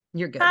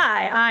You're good.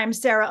 Hi, I'm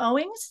Sarah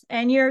Owings,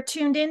 and you're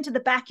tuned in to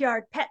the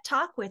Backyard Pet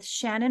Talk with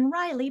Shannon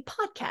Riley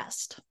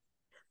podcast.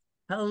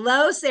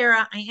 Hello,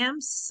 Sarah. I am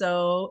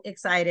so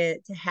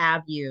excited to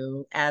have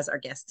you as our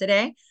guest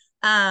today.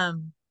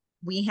 Um,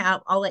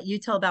 I'll let you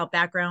tell about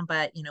background,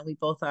 but we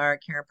both are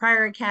Karen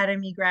Pryor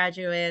Academy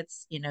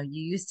graduates. You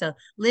used to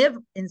live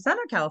in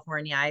Southern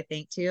California, I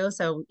think, too.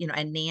 So,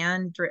 and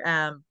Nan,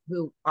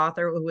 who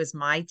was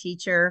my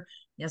teacher,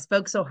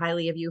 spoke so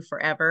highly of you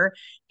forever.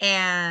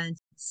 And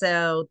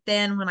so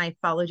then when I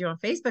followed you on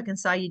Facebook and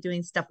saw you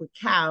doing stuff with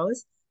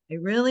cows, I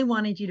really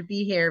wanted you to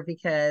be here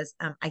because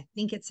I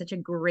think it's such a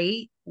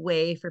great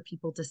way for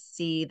people to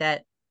see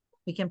that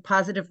we can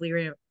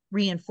positively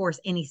reinforce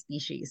any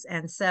species.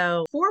 And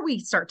so before we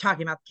start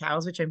talking about the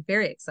cows, which I'm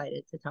very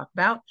excited to talk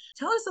about,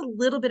 tell us a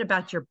little bit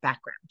about your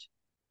background.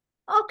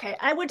 Okay,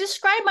 I would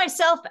describe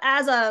myself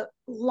as a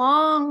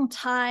long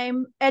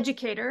time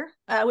educator,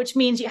 which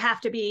means you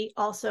have to be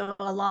also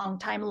a long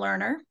time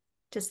learner.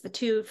 Just the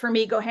two for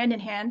me go hand in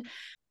hand.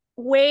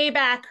 Way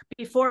back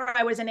before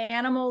I was an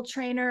animal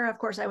trainer, of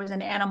course, I was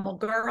an animal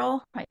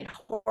girl, right?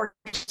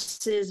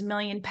 Horses,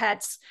 million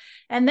pets.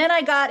 And then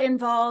I got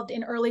involved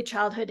in early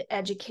childhood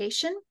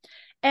education.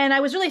 And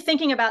I was really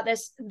thinking about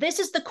this. This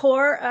is the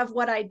core of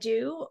what I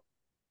do.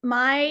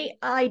 My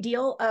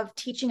ideal of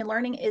teaching and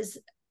learning is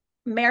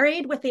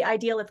married with the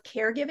ideal of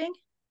caregiving.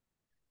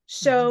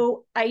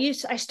 So I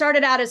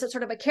started out as a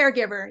sort of a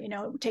caregiver,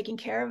 taking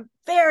care of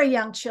very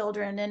young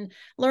children and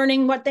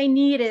learning what they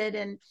needed.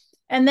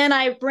 And then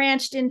I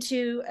branched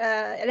into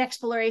an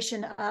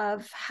exploration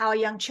of how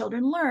young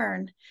children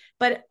learn.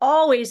 But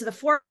always the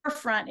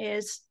forefront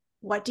is,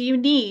 what do you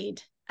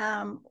need?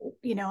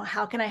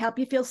 How can I help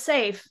you feel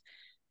safe?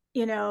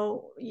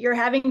 You're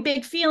having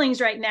big feelings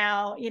right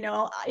now.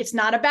 It's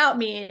not about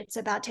me. It's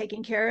about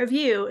taking care of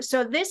you.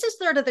 So this is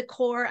sort of the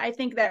core, I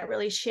think, that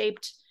really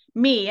shaped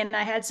me. And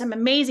I had some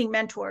amazing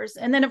mentors.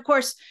 And then, of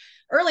course,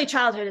 early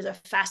childhood is a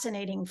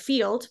fascinating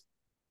field,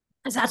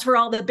 because that's where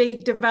all the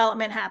big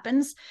development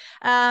happens.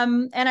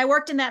 And I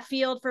worked in that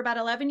field for about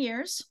 11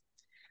 years.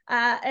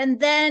 And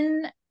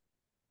then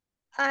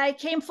I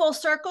came full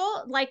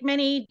circle. Like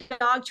many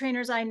dog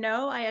trainers I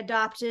know, I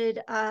adopted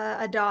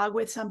a dog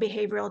with some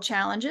behavioral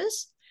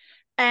challenges.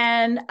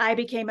 And I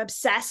became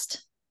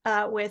obsessed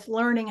with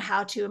learning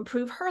how to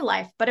improve her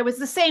life. But it was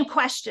the same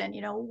question,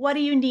 what do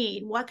you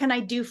need? What can I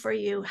do for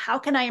you? How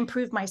can I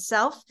improve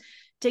myself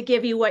to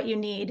give you what you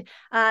need?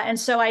 And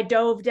so I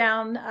dove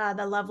down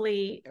the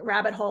lovely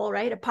rabbit hole,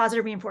 right, of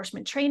positive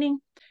reinforcement training,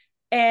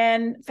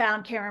 and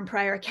found Karen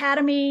Pryor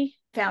Academy,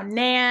 found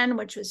Nan,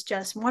 which was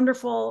just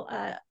wonderful.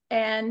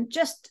 And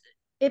just,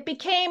 it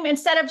became,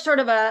 instead of sort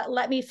of a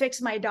let me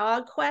fix my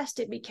dog quest,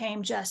 it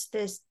became just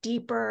this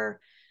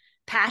deeper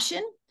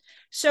passion.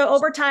 So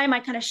over time, I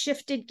kind of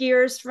shifted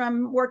gears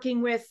from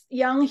working with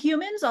young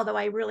humans, although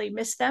I really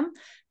miss them,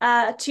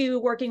 to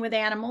working with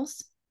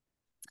animals.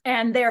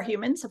 And they're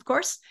humans, of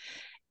course.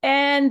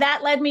 And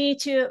that led me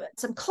to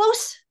some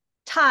close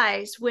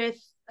ties with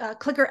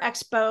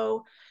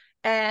ClickerExpo.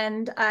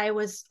 And I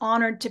was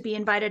honored to be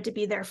invited to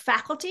be their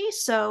faculty.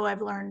 So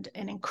I've learned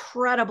an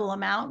incredible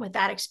amount with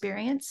that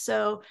experience.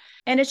 So,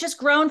 and it's just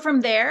grown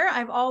from there.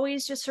 I've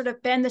always just sort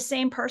of been the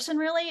same person,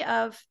 really,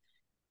 of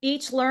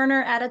each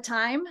learner at a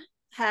time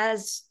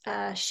has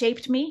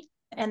shaped me.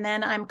 And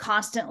then I'm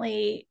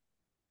constantly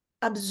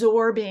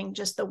absorbing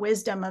just the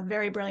wisdom of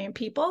very brilliant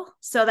people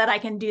so that I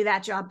can do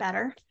that job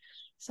better.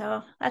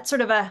 So that's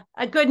sort of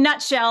a good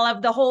nutshell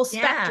of the whole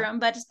spectrum,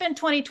 but it's been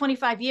 20,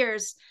 25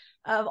 years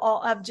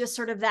of just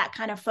sort of that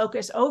kind of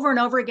focus over and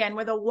over again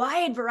with a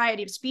wide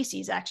variety of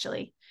species,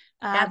 actually.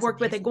 I've worked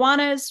with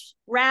iguanas,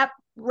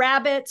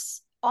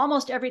 rabbits,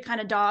 almost every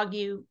kind of dog,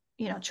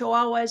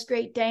 Chihuahuas,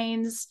 Great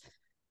Danes,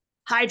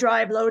 high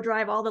drive, low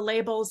drive, all the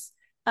labels,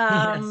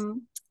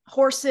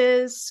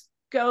 horses,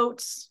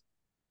 goats,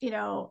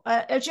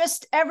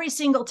 just every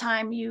single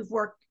time you've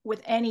worked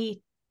with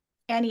any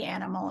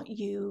animal,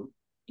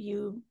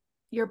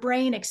 your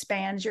brain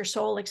expands, your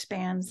soul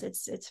expands.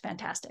 It's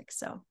fantastic.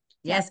 So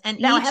yes, and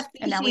now each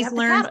species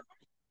learns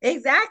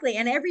exactly,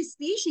 and every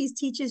species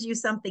teaches you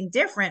something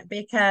different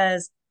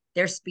because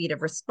their speed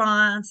of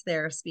response,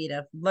 their speed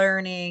of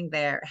learning,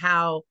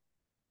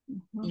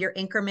 your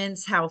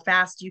increments, how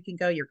fast you can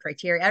go, your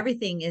criteria,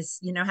 everything is,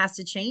 has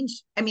to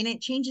change. I mean,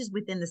 it changes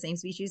within the same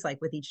species, like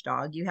with each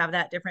dog, you have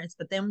that difference.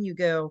 But then when you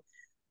go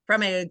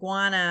from an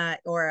iguana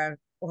or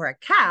a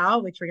cow,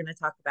 which we're going to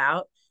talk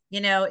about,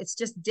 it's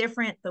just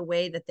different the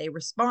way that they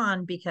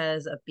respond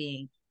because of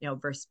being,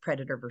 versus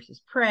predator versus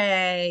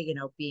prey,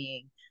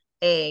 being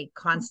a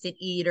constant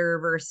eater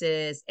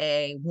versus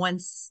a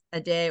once a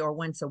day or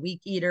once a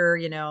week eater,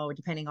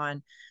 depending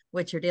on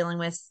what you're dealing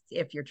with,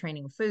 if you're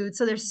training with food.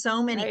 So there's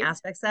so many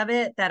aspects of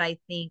it that I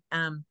think,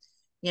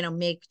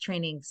 make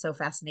training so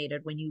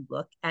fascinating when you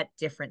look at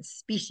different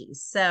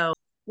species. So,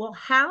 well,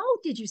 how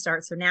did you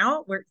start? So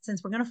now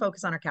since we're going to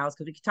focus on our cows,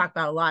 because we could talk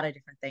about a lot of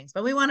different things,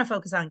 but we want to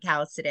focus on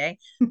cows today.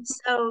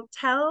 So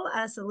tell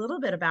us a little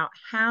bit about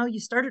how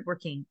you started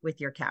working with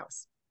your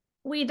cows.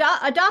 We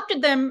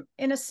adopted them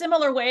in a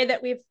similar way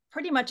that we've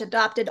pretty much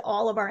adopted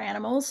all of our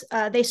animals.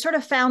 They sort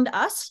of found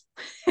us.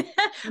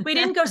 We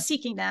didn't go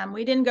seeking them.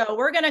 We didn't go,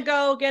 we're going to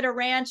go get a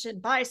ranch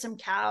and buy some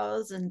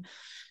cows. And,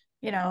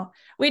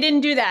 we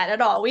didn't do that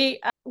at all.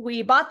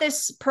 We bought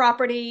this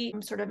property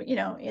sort of,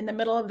 in the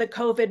middle of the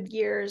COVID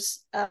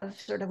years of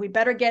sort of, we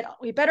better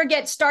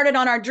get started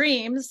on our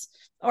dreams,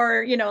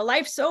 or,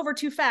 life's over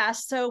too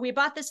fast. So we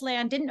bought this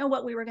land, didn't know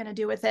what we were going to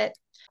do with it,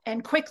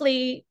 and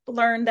quickly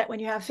learned that when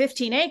you have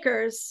 15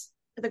 acres,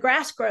 the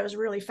grass grows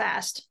really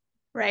fast,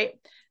 right?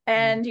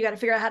 And you got to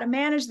figure out how to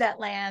manage that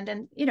land.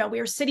 And, we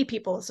were city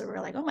people, so we were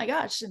like, oh my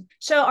gosh. And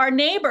so our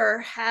neighbor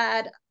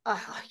had a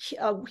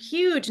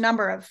huge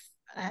number of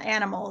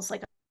animals,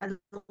 like a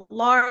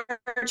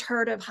large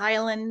herd of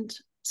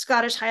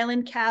Scottish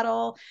Highland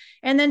cattle.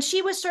 And then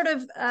she was sort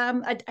of,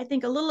 I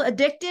think, a little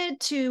addicted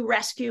to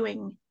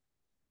rescuing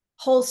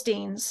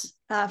Holsteins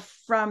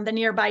from the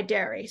nearby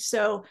dairy.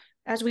 So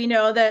as we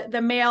know,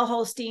 the male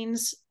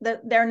Holsteins,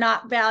 they're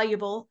not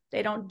valuable.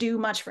 They don't do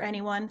much for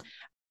anyone.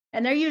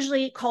 And they're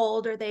usually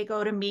cold, or they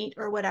go to meat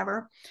or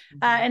whatever.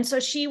 And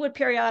so she would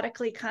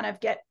periodically kind of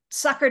get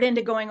suckered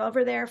into going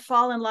over there,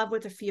 fall in love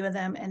with a few of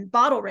them, and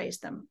bottle raise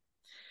them.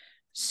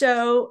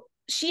 So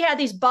she had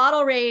these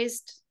bottle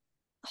raised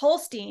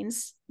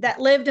Holsteins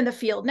that lived in the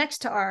field next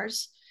to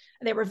ours.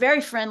 They were very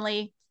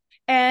friendly,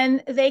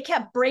 and they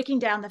kept breaking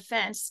down the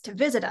fence to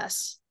visit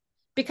us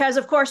because,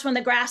 of course, when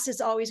the grass is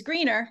always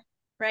greener,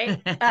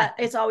 right,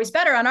 it's always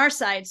better on our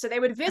side. So they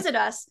would visit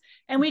us,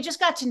 and we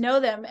just got to know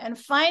them. And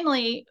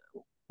finally,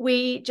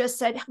 we just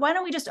said, why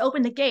don't we just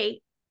open the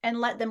gate and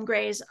let them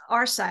graze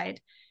our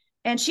side?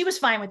 And she was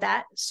fine with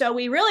that. So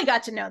we really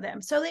got to know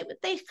them. So they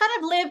kind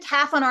of lived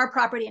half on our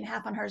property and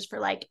half on hers for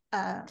like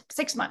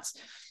 6 months.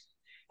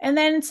 And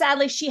then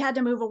sadly, she had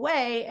to move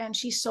away, and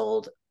she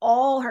sold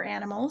all her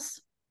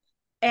animals.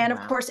 And of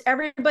course,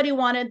 everybody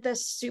wanted the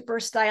super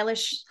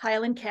stylish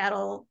Highland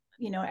cattle.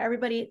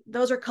 Everybody,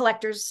 those are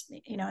collectors,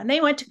 and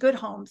they went to good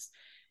homes.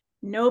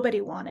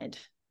 Nobody wanted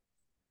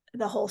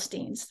the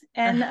Holsteins.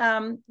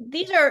 And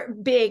these are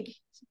big,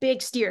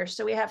 big steers.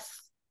 So we have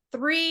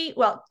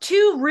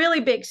two really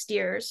big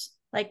steers,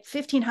 like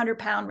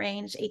 1,500-pound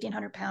range,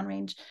 1,800-pound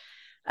range.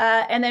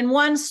 And then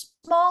one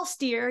small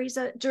steer, he's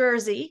a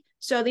Jersey.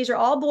 So these are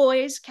all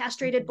boys,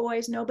 castrated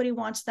boys. Nobody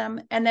wants them.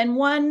 And then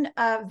one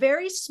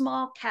very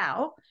small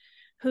cow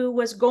who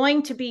was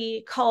going to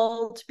be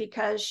culled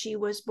because she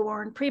was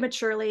born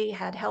prematurely,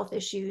 had health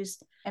issues.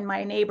 And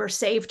my neighbor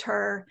saved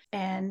her.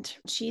 And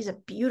she's a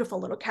beautiful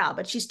little cow,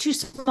 but she's too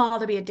small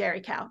to be a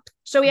dairy cow.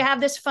 So we have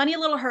this funny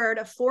little herd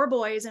of 4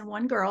 boys and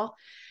 1 girl.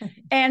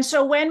 And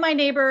so when my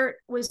neighbor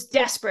was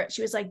desperate,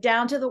 she was like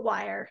down to the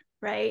wire,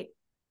 right?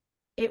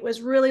 It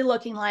was really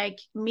looking like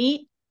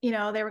meat, they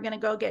were going to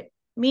go get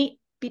meat,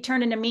 be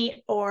turned into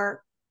meat,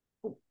 or,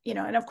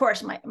 and of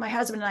course my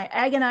husband and I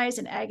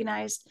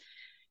agonized.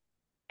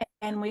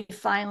 And we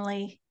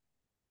finally,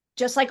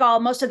 just like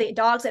most of the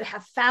dogs that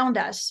have found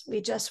us,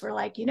 we just were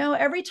like,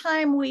 every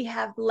time we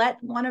have let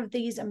one of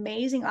these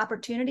amazing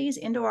opportunities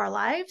into our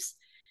lives,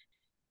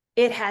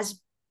 it has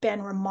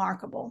been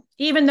remarkable,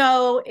 even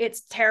though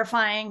it's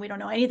terrifying. We don't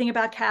know anything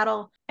about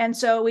cattle. And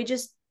so we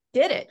just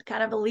did it,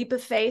 kind of a leap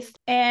of faith.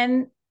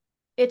 And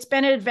it's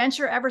been an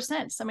adventure ever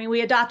since. I mean,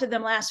 we adopted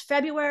them last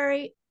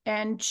February.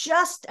 And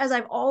just as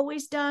I've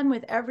always done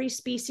with every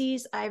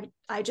species, I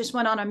just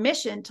went on a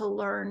mission to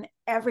learn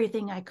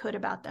everything I could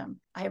about them.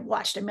 I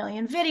watched a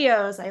million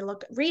videos. I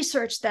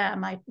researched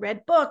them. I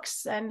read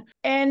books.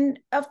 And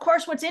of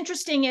course, what's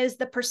interesting is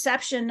the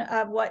perception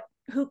of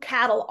who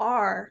cattle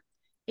are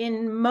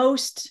in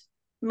most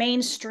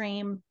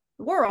mainstream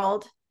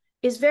world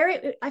is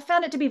I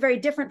found it to be very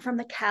different from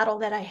the cattle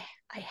that I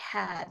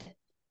had.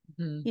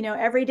 Mm-hmm.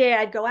 Every day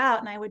I'd go out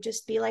and I would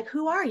just be like,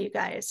 who are you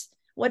guys?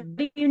 What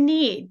do you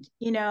need?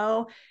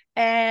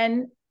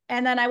 And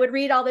then I would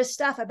read all this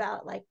stuff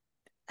about like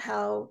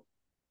how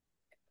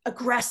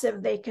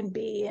aggressive they can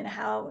be and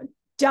how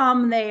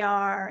dumb they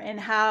are and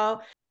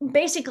how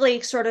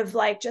basically sort of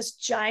like just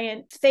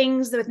giant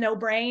things with no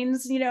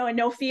brains, and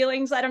no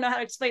feelings. I don't know how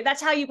to explain.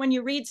 That's how when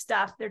you read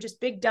stuff, they're just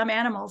big, dumb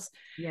animals.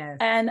 Yes.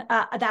 And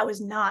that was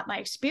not my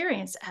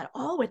experience at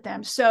all with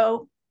them.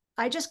 So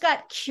I just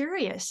got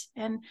curious.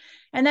 And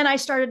then I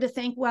started to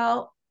think,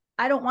 well,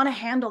 I don't want to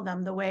handle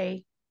them the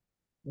way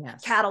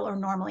cattle are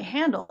normally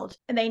handled.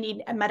 And they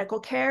need medical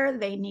care.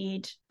 They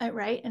need,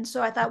 right? And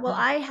so I thought, well,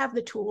 I have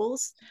the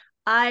tools.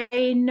 I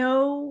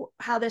know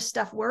how this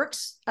stuff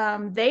works.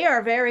 They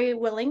are very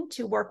willing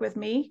to work with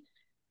me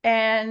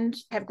and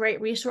have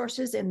great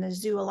resources in the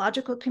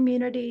zoological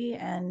community.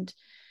 And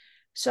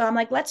so I'm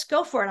like, let's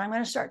go for it. I'm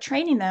going to start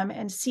training them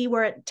and see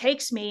where it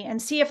takes me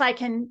and see if I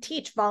can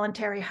teach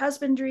voluntary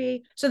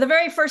husbandry. So the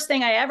very first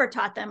thing I ever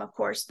taught them, of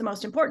course, the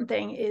most important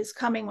thing is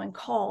coming when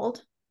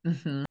called,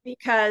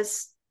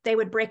 because they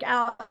would break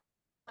out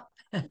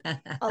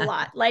a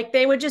lot. Like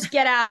they would just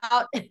get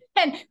out.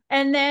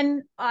 And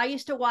then I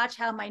used to watch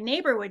how my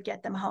neighbor would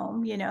get them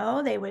home.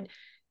 They would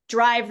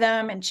drive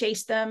them and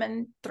chase them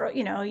and throw,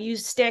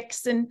 use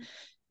sticks and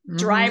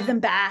drive them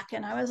back.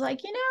 And I was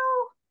like,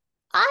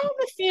 I have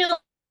a feeling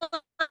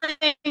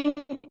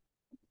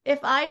if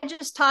I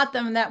just taught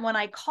them that when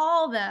I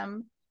call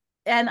them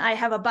and I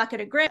have a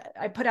bucket of grit,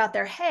 I put out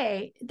their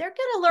hay, they're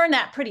going to learn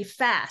that pretty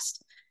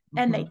fast.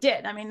 And they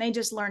did. I mean, they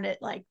just learned it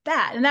like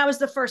that. And that was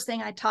the first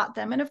thing I taught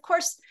them. And of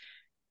course,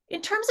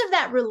 in terms of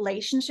that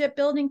relationship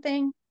building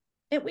thing,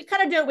 we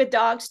kind of do it with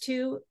dogs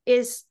too,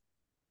 is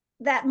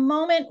that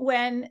moment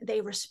when they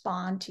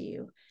respond to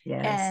you.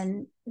 Yes.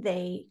 And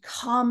they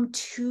come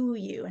to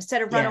you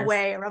instead of run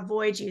away or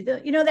avoid you.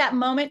 That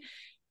moment,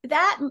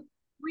 that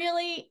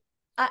really,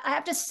 I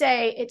have to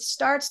say, it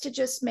starts to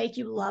just make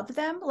you love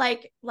them.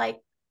 Like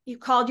you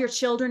called your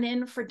children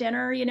in for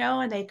dinner,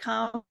 and they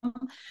come.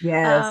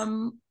 Yes.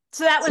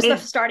 So that was the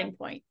starting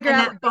point. And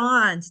that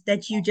bond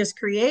that you just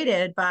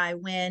created by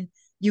when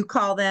you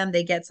call them,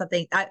 they get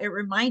something. It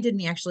reminded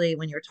me, actually,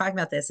 when you were talking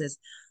about this, is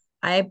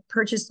I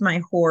purchased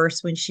my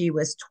horse when she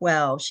was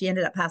 12. She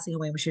ended up passing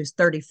away when she was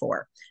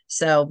 34.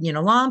 So,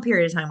 long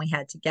period of time we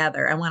had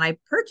together. And when I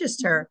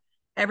purchased her,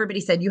 everybody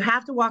said, you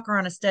have to walk her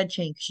on a stud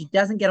chain because she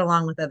doesn't get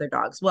along with other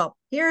dogs. Well,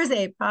 here's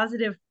a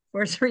positive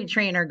forcery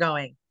trainer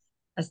going,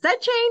 a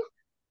stud chain?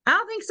 I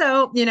don't think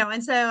so,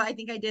 and so I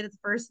think I did it the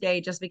first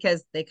day just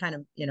because they kind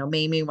of,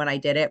 made me when I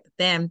did it. But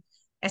then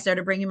I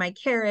started bringing my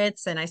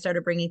carrots and I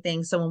started bringing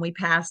things. So when we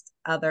passed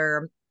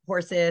other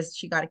horses,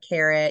 she got a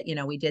carrot,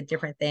 we did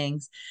different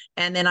things.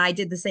 And then I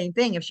did the same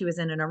thing. If she was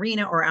in an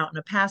arena or out in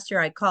a pasture,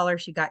 I'd call her,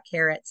 she got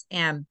carrots.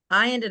 And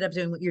I ended up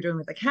doing what you're doing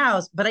with the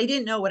cows, but I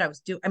didn't know what I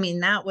was doing. I mean,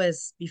 that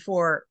was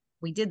before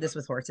we did this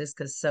with horses.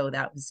 So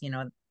that was,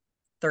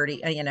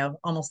 30,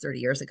 almost 30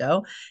 years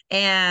ago.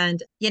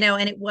 And,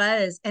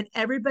 and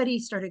everybody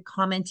started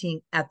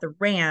commenting at the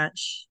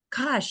ranch,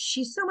 gosh,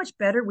 she's so much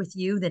better with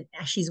you than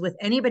she's with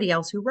anybody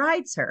else who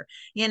rides her,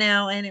 and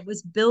it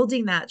was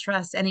building that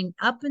trust. And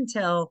up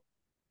until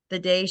the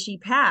day she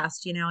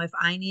passed, if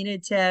I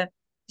needed to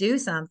do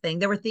something,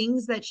 there were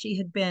things that she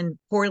had been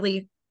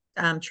poorly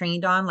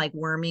trained on, like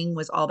worming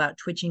was all about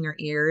twitching her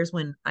ears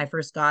when I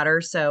first got her.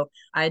 So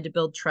I had to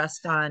build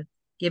trust on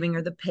giving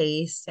her the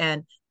paste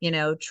and,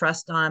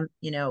 trust on,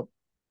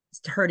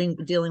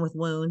 dealing with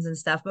wounds and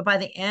stuff. But by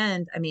the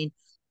end, I mean,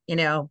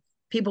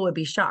 people would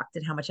be shocked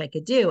at how much I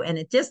could do. And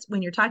it just,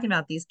 when you're talking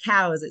about these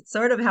cows, it's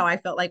sort of how I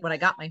felt like when I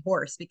got my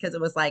horse, because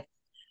it was like,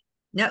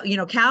 no,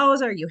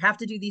 cows you have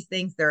to do these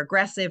things. They're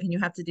aggressive and you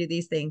have to do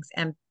these things.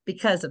 And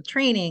because of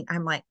training,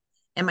 I'm like,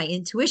 and my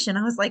intuition,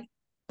 I was like,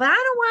 but I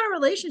don't want a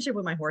relationship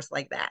with my horse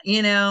like that,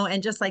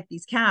 and just like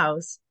these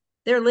cows,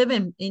 they're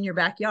living in your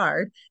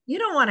backyard. You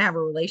don't want to have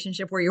a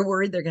relationship where you're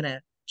worried they're going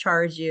to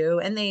charge you,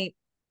 and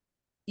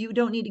you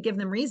don't need to give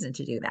them reason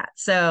to do that.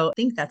 So I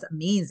think that's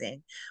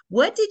amazing.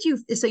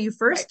 So you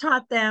first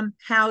taught them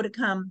how to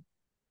come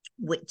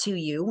to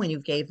you when you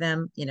gave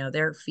them,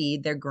 their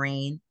feed, their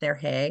grain, their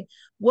hay.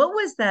 What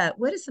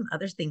are some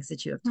other things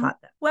that you have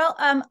taught them? Well,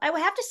 I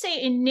would have to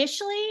say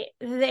initially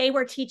they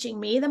were teaching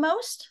me the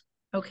most.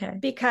 Okay.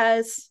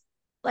 Because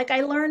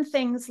I learned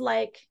things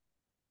like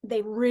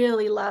they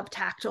really love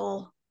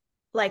tactile,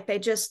 like they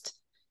just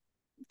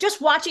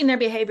watching their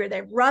behavior,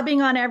 they're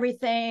rubbing on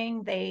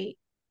everything. They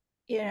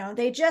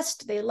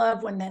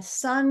love when the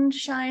sun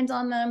shines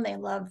on them. They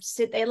love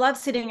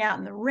sitting out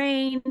in the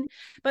rain,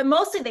 but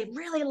mostly they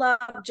really love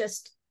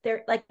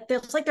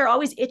they're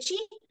always itchy.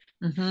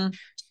 Mm-hmm.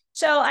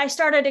 So I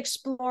started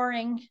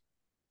exploring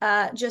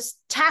just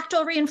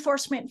tactile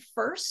reinforcement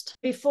first.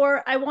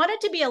 Before, I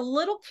wanted to be a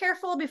little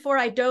careful before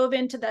I dove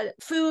into the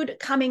food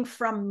coming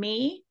from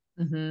me.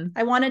 Mm-hmm.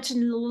 I wanted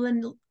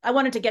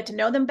to get to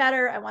know them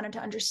better. I wanted to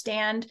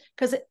understand,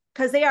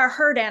 because they are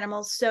herd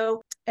animals.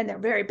 So, and they're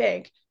very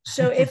big.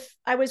 So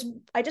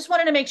I just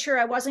wanted to make sure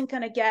I wasn't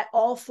going to get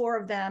all four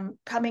of them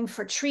coming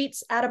for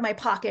treats out of my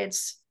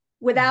pockets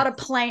without a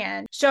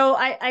plan. So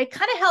I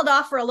kind of held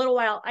off for a little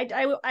while.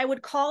 I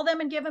would call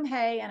them and give them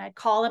hay, and I'd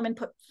call them and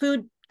put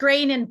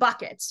grain in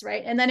buckets,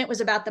 right? And then it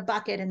was about the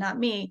bucket and not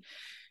me.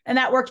 And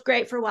that worked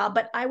great for a while.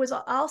 But I was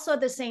also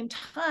at the same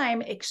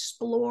time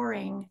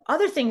exploring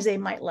other things they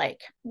might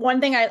like. One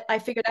thing I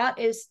figured out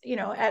is,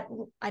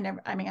 I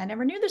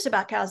never knew this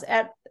about cows.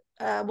 At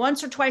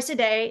once or twice a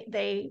day,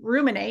 they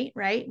ruminate,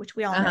 right? Which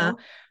we all know,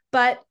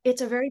 but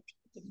it's a very,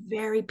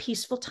 very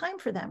peaceful time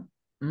for them.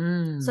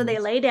 So they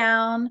lay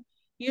down,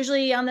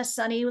 usually on the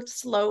sunny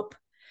slope.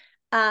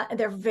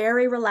 They're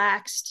very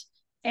relaxed.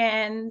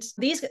 And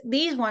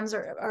these ones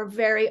are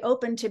very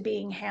open to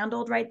being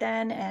handled right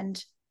then.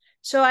 And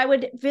so I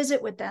would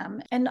visit with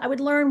them and I would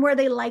learn where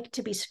they like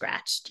to be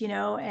scratched,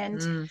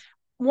 and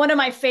one of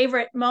my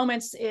favorite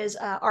moments is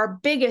our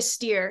biggest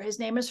steer. His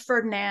name is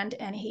Ferdinand,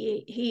 and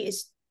he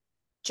is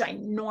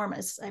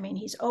ginormous. I mean,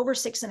 he's over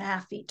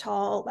 6.5 feet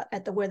tall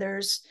at the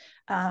withers,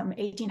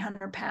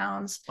 1,800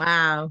 pounds.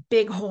 Wow.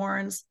 Big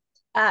horns.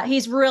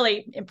 He's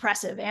really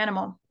impressive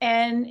animal.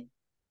 And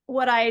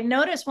what I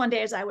noticed one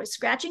day is I was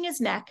scratching his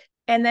neck,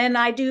 and then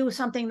I do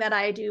something that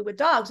I do with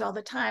dogs all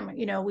the time.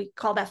 We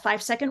call that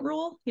 5-second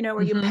rule,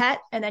 where you pet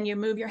and then you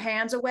move your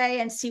hands away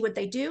and see what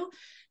they do.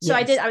 So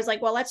yes. I was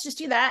like, well, let's just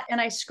do that. And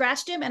I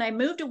scratched him and I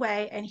moved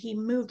away, and he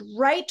moved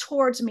right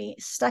towards me,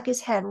 stuck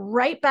his head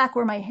right back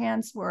where my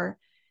hands were.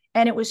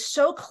 And it was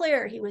so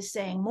clear. He was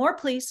saying, more,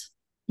 please,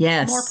 more,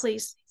 Yes.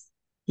 please.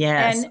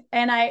 Yes.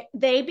 And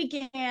they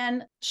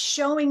began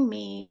showing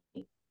me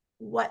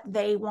what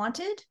they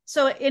wanted.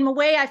 So in a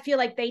way, I feel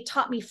like they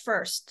taught me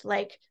first.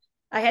 Like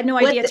I had no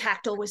What idea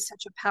tactile was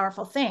such a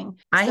powerful thing.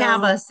 I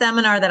have a So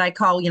seminar that I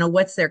call,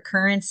 what's their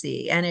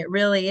currency? And it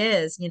really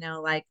is,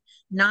 like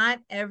not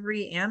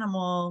every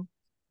animal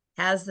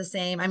has the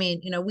same. I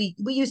mean, we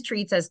use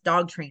treats as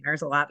dog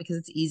trainers a lot because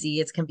it's easy,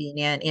 it's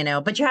convenient,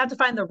 but you have to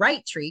find the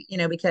right treat,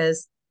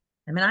 because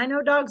I mean, I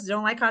know dogs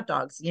don't like hot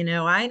dogs,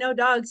 I know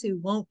dogs who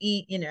won't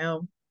eat,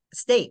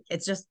 steak.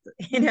 It's just,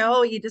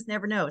 you just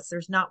never know.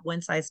 There's not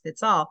one size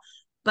fits all.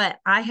 But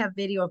I have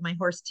video of my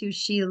horse too.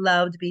 She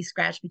loved to be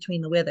scratched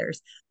between the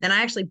withers. And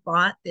I actually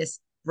bought this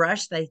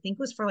brush that I think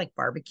was for like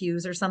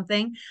barbecues or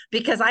something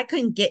because I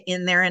couldn't get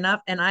in there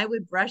enough. And I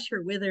would brush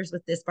her withers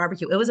with this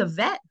barbecue. It was a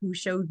vet who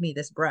showed me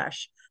this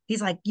brush.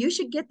 He's like, you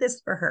should get this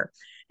for her.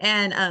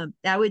 And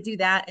I would do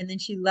that. And then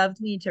she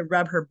loved me to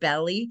rub her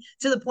belly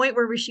to the point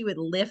where she would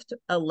lift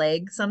a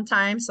leg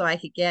sometimes so I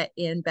could get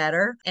in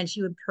better. And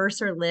she would purse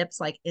her lips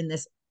like in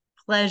this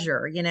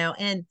pleasure,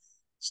 and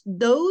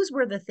those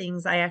were the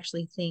things I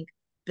actually think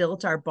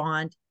built our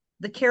bond.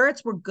 The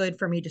carrots were good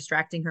for me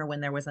distracting her when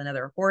there was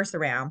another horse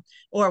around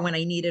or when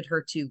I needed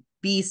her to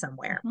be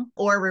somewhere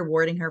or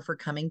rewarding her for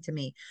coming to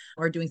me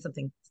or doing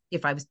something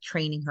if I was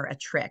training her a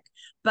trick.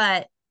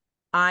 But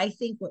I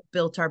think what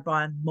built our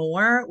bond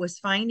more was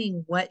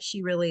finding what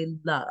she really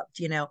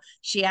loved.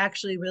 She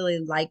actually really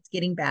liked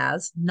getting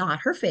baths,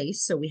 not her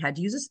face. So we had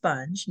to use a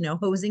sponge,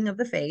 hosing of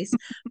the face.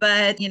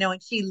 But,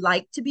 and she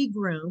liked to be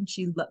groomed.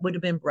 She would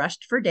have been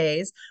brushed for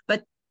days,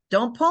 but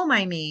don't pull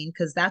my mane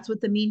because that's what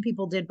the mean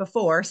people did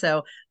before.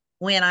 So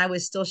when I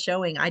was still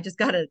showing, I just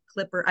got a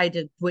clipper.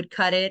 Would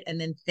cut it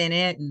and then thin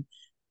it. And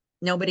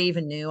nobody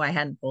even knew I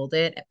hadn't pulled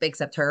it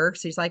except her.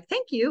 So she's like,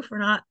 thank you for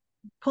not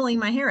pulling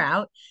my hair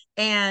out.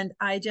 And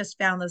I just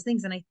found those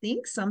things. And I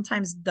think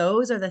sometimes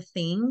those are the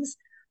things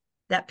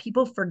that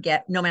people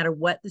forget, no matter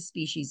what the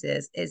species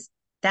is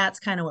that's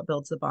kind of what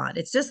builds the bond.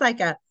 It's just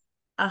like a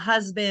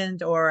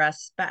husband or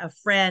a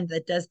friend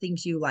that does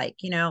things you like,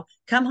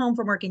 come home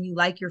from work and you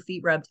like your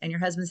feet rubbed and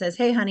your husband says,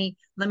 hey, honey,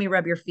 let me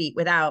rub your feet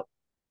without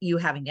you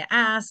having to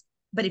ask.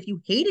 But if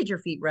you hated your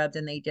feet rubbed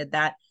and they did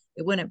that,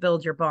 it wouldn't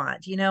build your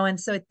bond,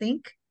 And so I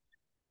think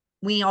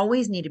we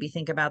always need to be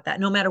thinking about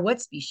that no matter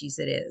what species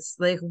it is.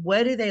 Like,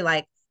 what do they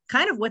like?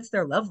 Kind of what's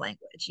their love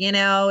language?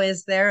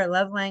 Is there a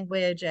love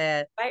language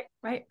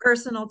right.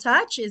 personal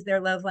touch? Is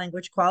their love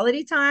language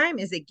quality time?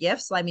 Is it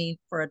gifts? I mean,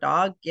 for a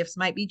dog, gifts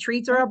might be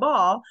treats or a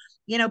ball,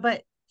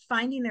 but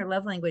finding their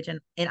love language.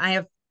 And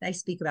I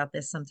speak about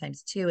this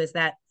sometimes too, is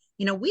that,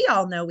 we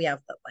all know we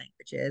have love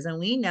languages and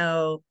we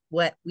know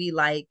what we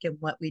like and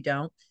what we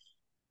don't.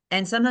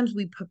 And sometimes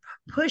we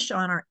push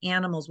on our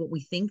animals what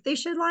we think they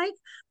should like.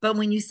 But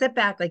when you sit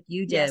back like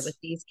you did with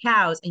these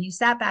cows and you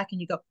sat back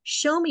and you go,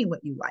 show me what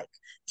you like.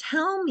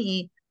 Tell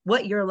me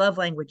what your love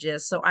language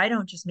is so I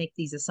don't just make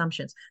these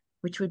assumptions,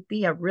 which would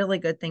be a really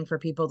good thing for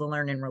people to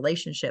learn in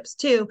relationships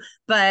too.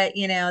 But,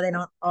 they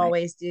don't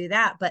always do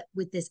that. But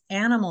with this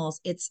animals,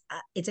 it's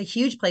a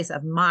huge place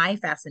of my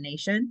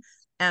fascination.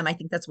 I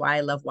think that's why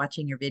I love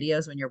watching your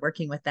videos when you're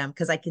working with them,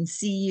 because I can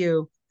see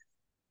you.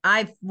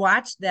 I've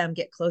watched them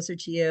get closer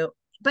to you,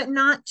 but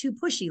not too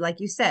pushy. Like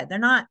you said, they're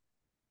not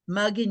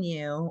mugging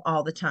you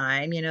all the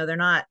time. They're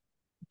not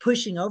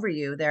pushing over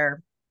you.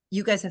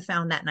 You guys have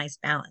found that nice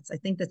balance. I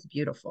think that's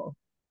beautiful.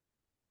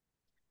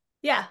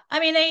 Yeah. I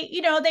mean,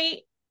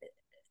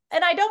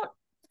 and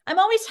I'm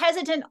always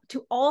hesitant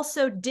to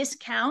also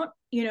discount,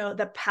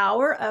 the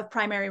power of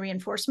primary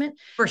reinforcement.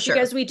 For sure.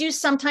 Because we do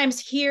sometimes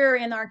hear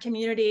in our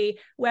community,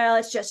 well,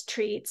 it's just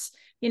treats,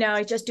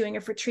 it's just doing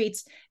it for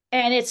treats.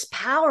 And it's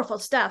powerful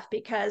stuff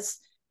because,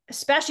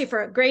 especially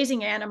for a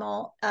grazing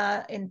animal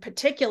in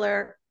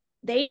particular,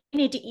 they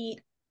need to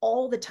eat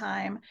all the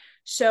time.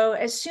 So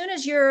as soon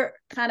as you're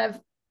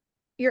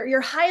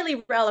you're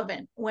highly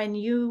relevant when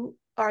you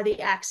are the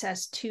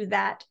access to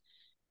that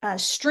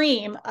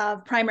stream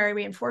of primary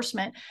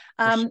reinforcement.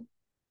 Sure.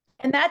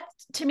 And that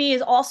to me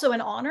is also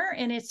an honor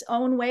in its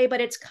own way, but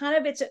it's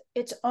kind of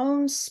its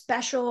own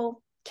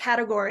special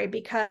category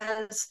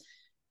because,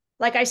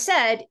 like I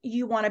said,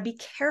 you want to be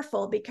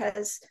careful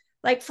because,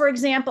 like, for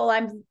example,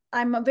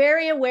 I'm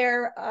very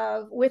aware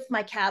of with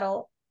my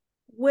cattle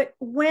what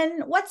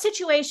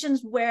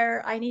situations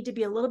where I need to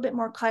be a little bit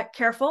more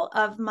careful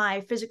of my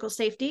physical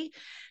safety.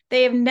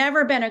 They have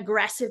never been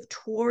aggressive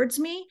towards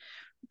me,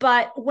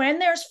 but when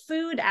there's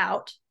food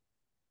out,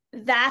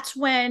 that's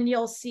when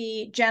you'll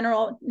see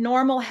general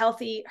normal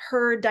healthy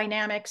herd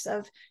dynamics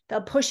of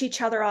they'll push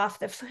each other off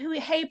the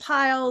hay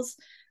piles.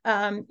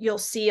 You'll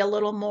see a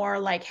little more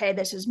like, hey,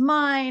 this is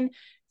mine.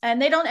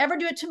 And they don't ever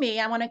do it to me.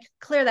 I want to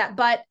clear that.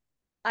 But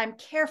I'm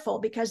careful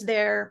because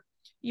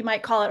you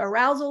might call it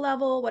arousal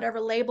level, whatever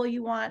label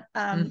you want.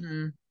 I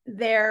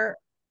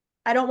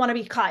don't want to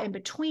be caught in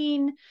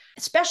between,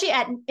 especially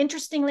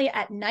interestingly,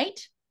 at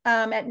night.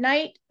 At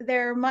night,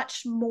 they're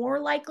much more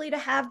likely to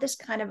have this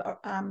kind of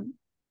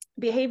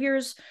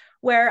behaviors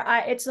where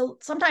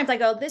sometimes I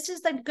go, this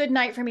is the good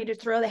night for me to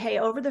throw the hay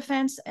over the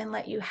fence and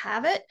let you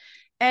have it,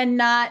 and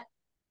not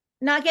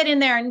get in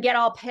there and get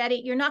all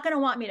petty. You're not going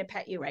to want me to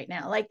pet you right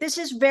now. Like, this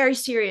is very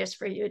serious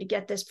for you to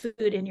get this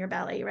food in your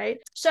belly, right?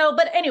 So,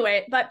 but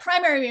anyway, but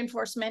primary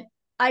reinforcement,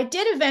 I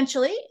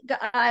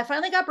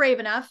finally got brave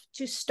enough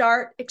to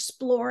start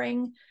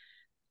exploring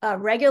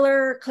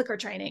regular clicker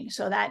training.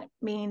 So that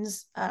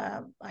means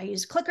I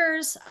use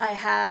clickers, I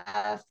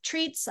have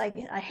treats, I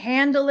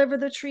hand deliver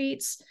the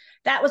treats.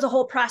 That was a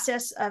whole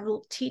process of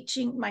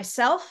teaching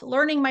myself,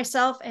 learning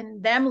myself,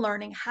 and them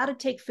learning how to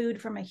take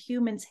food from a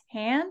human's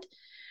hand,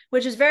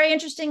 which is very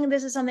interesting.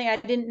 This is something I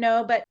didn't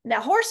know, but now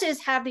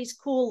horses have these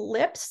cool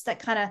lips that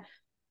kind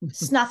of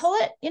snuffle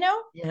it,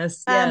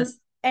 Yes, yes.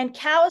 And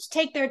cows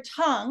take their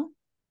tongue.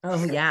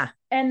 Oh, yeah.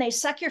 And they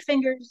suck your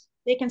fingers.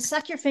 They can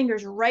suck your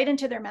fingers right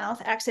into their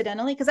mouth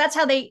accidentally, because that's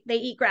how they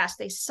eat grass.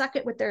 They suck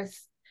it with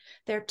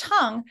their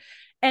tongue.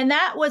 And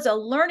that was a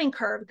learning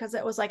curve, because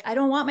it was like, I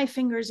don't want my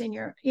fingers in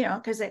your,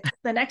 because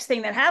the next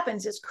thing that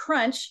happens is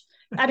crunch.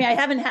 I mean, I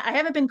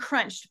haven't been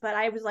crunched, but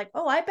I was like,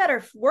 oh, I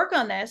better work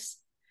on this.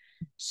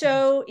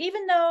 So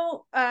even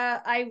though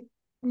I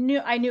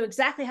knew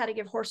exactly how to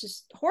give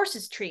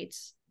horses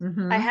treats,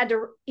 I had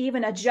to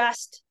even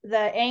adjust the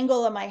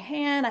angle of my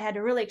hand. I had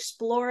to really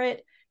explore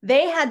it.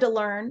 They had to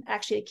learn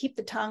actually to keep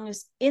the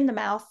tongues in the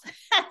mouth.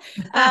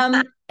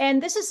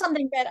 And this is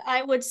something that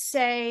I would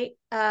say,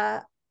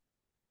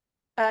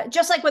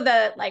 just like with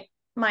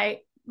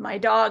my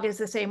dog is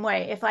the same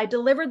way. If I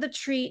deliver the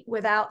treat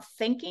without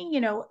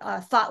thinking,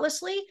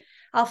 thoughtlessly,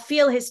 I'll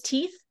feel his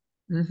teeth,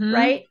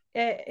 right?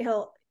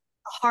 He'll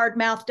hard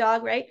mouth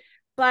dog, right?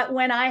 But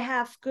when I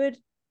have good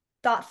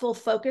thoughtful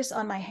focus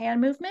on my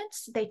hand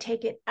movements, they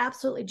take it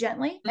absolutely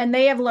gently, and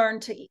they have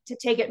learned to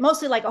take it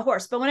mostly like a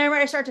horse. But whenever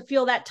I start to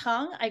feel that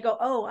tongue, I go,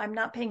 oh, I'm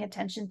not paying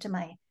attention to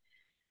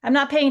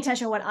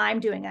what I'm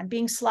doing. I'm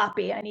being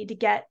sloppy. I need to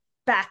get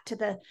back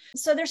to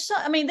so there's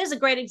this is a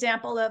great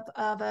example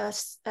of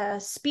a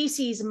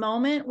species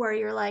moment where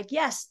you're like,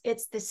 yes,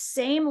 it's the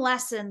same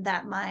lesson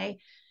that my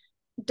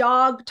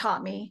dog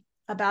taught me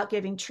about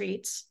giving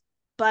treats,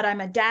 but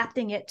I'm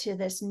adapting it to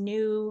this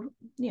new,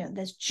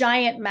 this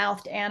giant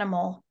mouthed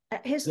animal.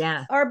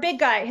 Our big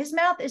guy, his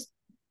mouth is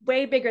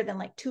way bigger than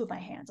like two of my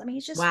hands. I mean,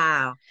 he's just,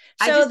 wow.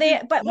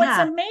 What's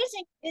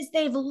amazing is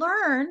they've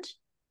learned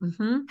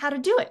how to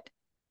do it.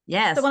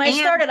 Yes. So when I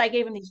started, I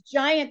gave them these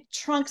giant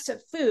trunks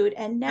of food,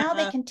 and now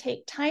they can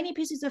take tiny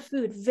pieces of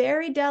food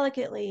very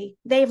delicately.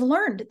 They've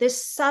learned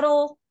this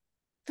subtle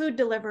food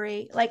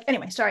delivery. Like,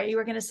 anyway, sorry, you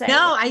were going to say.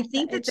 No, I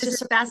think that this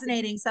is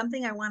fascinating.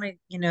 Something I want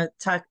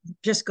to,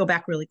 just go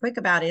back really quick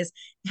about is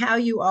how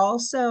you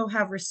also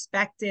have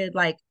respected,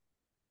 like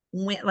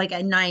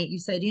at night, you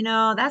said,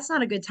 that's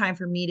not a good time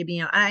for me to be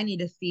on. I need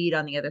to feed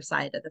on the other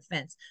side of the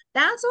fence.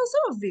 That's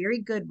also a very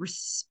good,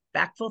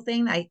 respectful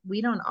thing.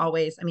 We don't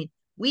always,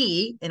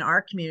 we in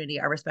our community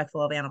are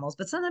respectful of animals,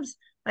 but sometimes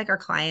like our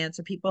clients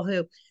or people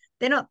who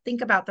they don't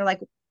think about, they're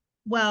like,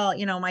 well,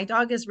 my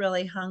dog is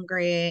really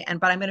hungry,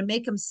 but I'm going to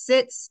make him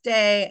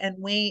stay and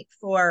wait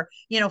for,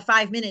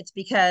 5 minutes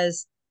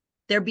because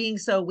they're being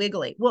so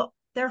wiggly. Well,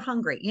 they're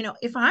hungry.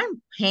 If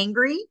I'm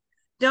hangry,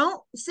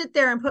 don't sit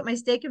there and put my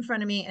steak in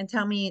front of me and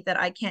tell me that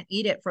I can't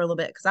eat it for a little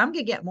bit, because I'm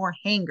going to get more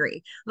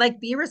hangry. Like,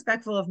 be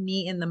respectful of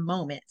me in the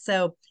moment.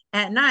 So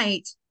at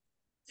night,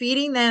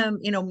 feeding them,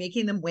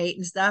 making them wait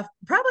and stuff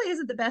probably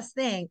isn't the best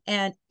thing.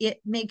 And it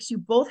makes you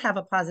both have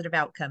a positive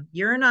outcome.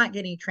 You're not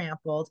getting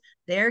trampled.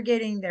 They're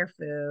getting their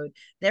food.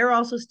 They're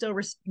also still,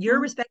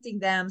 you're respecting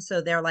them. So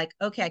they're like,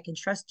 okay, I can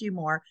trust you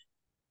more.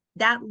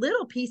 That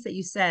little piece that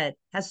you said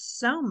has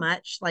so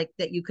much like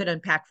that you could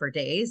unpack for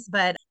days,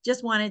 but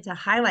just wanted to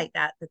highlight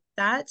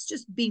that's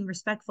just being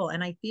respectful.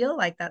 And I feel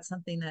like that's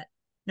something that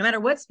no matter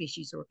what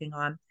species you're working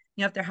on,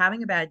 if they're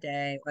having a bad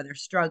day or they're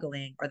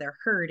struggling or they're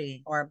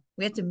hurting, or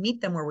we have to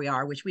meet them where we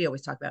are, which we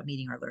always talk about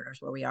meeting our learners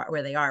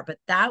where they are, but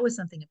that was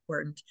something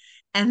important.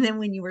 And then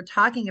when you were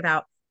talking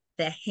about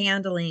the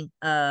handling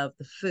of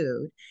the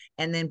food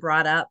and then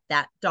brought up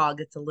that dog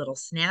that's a little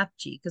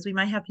snappy, because we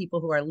might have people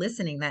who are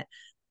listening that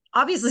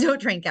obviously don't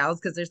train cows,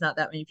 because there's not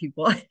that many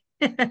people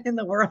in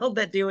the world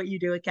that do what you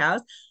do with cows.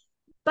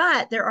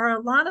 But there are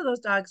a lot of those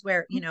dogs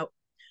where,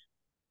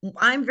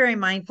 I'm very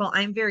mindful.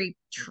 I'm very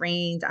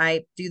trained.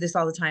 I do this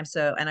all the time.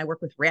 So, and I work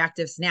with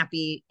reactive,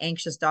 snappy,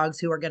 anxious dogs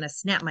who are going to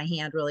snap my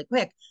hand really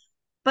quick.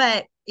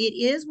 But it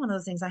is one of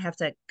those things I have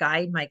to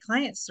guide my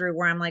clients through,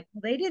 where I'm like,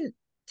 well, they didn't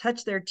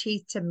touch their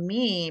teeth to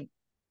me,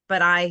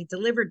 but I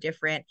delivered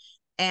different.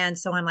 And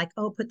so I'm like,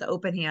 oh, put the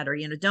open hand, or,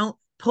 don't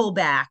pull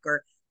back.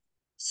 Or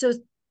so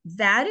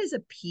that is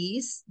a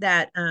piece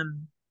that,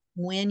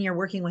 when you're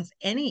working with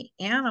any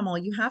animal,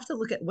 you have to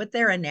look at what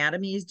their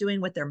anatomy is doing,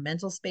 what their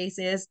mental space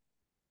is.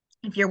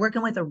 If you're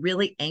working with a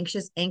really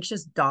anxious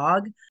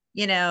dog,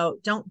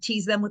 don't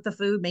tease them with the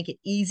food. Make it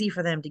easy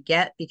for them to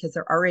get, because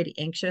they're already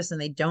anxious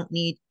and they don't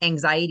need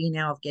anxiety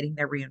now of getting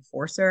their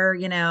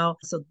reinforcer.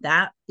 So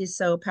that is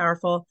so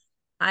powerful.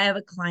 I have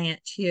a client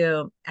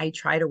too. I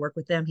try to work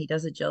with them. He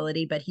does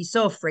agility, but he's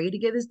so afraid to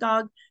give his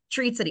dog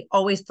treats that he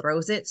always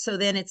throws it. So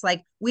then it's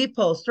like we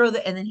post, throw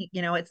the, and then he,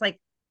 it's like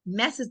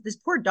messes. This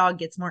poor dog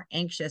gets more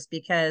anxious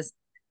because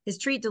his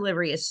treat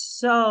delivery is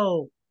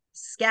so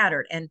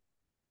scattered, and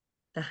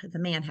the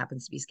man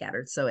happens to be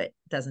scattered, so it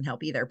doesn't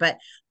help either. But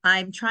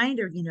I'm trying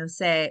to,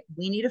 say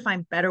we need to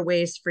find better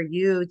ways for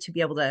you to be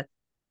able to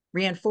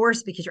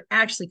reinforce, because you're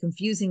actually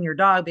confusing your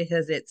dog,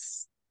 because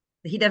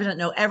he doesn't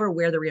know ever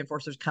where the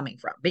reinforcer is coming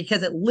from,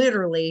 because it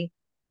literally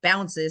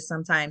bounces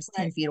sometimes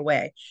 10 feet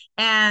away.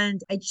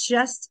 And I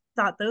just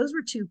thought those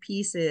were two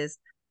pieces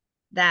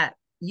that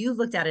you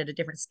looked at a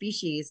different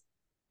species,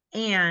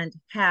 and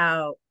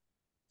how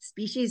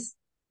species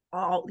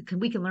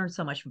we can learn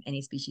so much from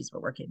any species we're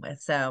working with.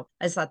 So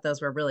I just thought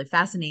those were really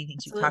fascinating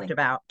things you talked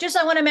about. Just,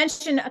 I want to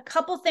mention a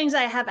couple things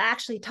I have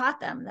actually taught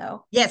them,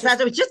 though. Yes, that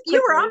was just quickly.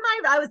 You were on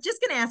I was just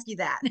going to ask you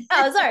that.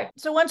 Oh, sorry.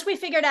 So once we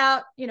figured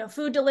out,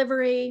 food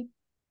delivery,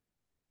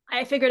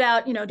 I figured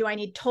out, do I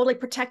need totally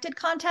protected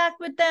contact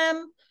with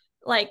them?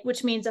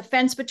 Which means a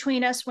fence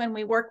between us when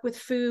we work with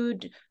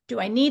food.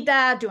 Do I need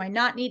that? Do I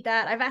not need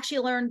that? I've actually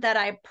learned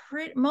that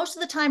most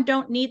of the time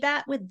don't need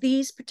that with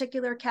these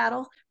particular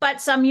cattle,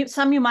 but some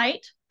you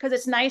might, because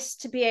it's nice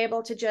to be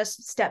able to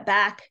just step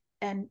back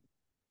and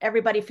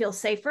everybody feels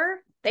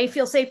safer. They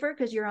feel safer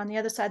because you're on the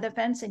other side of the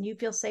fence, and you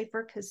feel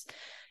safer because,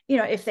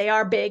 if they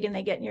are big and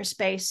they get in your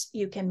space,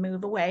 you can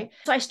move away.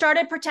 So I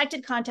started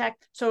protected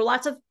contact. So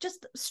lots of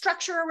just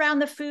structure around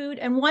the food.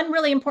 And one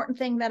really important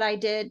thing that I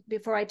did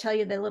before I tell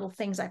you the little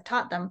things I've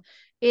taught them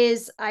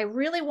is I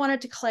really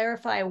wanted to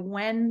clarify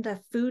when the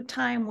food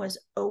time was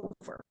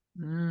over,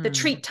 the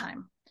treat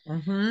time.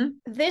 Mm-hmm.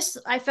 This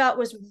I felt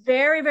was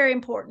very, very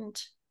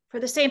important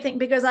for the same thing,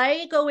 because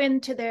I go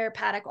into their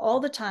paddock all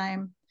the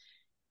time.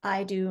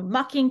 I do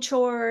mucking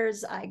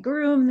chores, I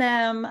groom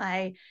them,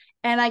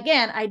 and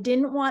again, I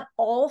didn't want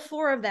all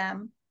four of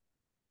them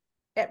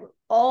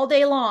all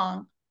day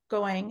long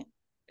going,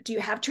 do you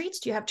have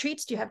treats? Do you have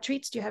treats? Do you have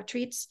treats? Do you have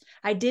treats?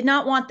 I did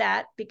not want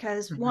that,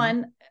 because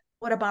one,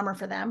 what a bummer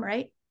for them,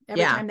 right?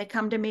 Every time they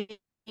come to me,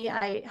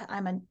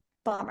 I'm a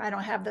bummer. I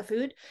don't have the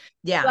food.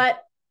 Yeah.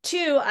 But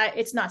two,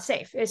 it's not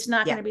safe. It's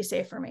not going to be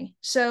safe for me.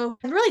 So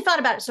I really thought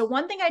about it. So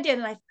one thing I did,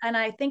 and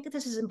I think that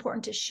this is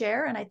important to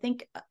share, and I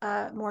think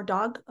more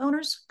dog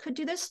owners could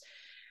do this.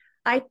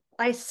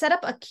 I set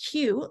up a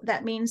cue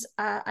that means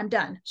I'm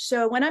done.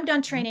 So when I'm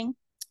done training,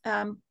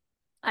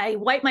 I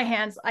wipe my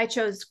hands. I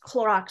chose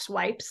Clorox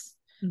wipes,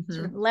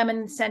 sort of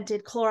lemon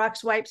scented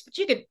Clorox wipes, but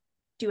you could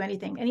do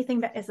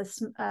anything that is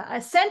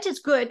a scent is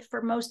good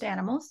for most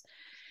animals.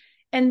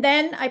 And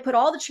then I put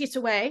all the treats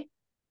away,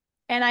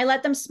 and I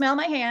let them smell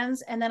my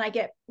hands. And then I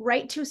get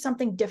right to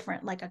something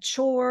different, like a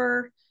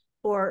chore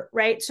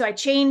right. So I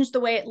change the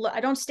way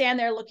I don't stand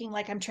there looking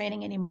like I'm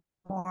training anymore,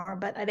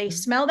 but they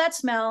smell that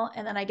smell,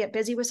 and then I get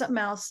busy with something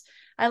else.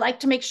 I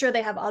like to make sure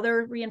they have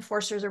other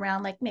reinforcers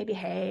around, like maybe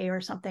hay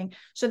or something,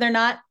 so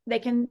they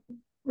can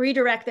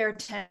redirect their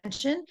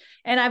attention.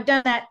 And I've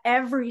done that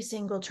every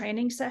single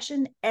training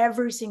session,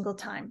 every single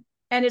time.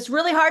 And it's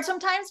really hard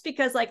sometimes,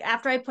 because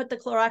after I put the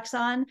Clorox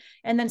on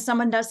and then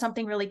someone does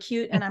something really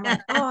cute, and I'm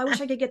like, oh, I wish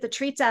I could get the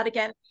treats out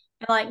again.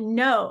 And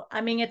no,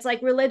 I mean, it's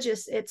like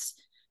religious.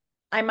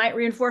 I might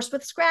reinforce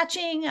with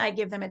scratching. I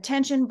give them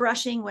attention,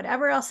 brushing,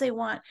 whatever else they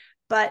want.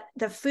 But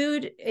the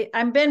food,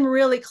 I've been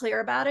really clear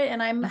about it,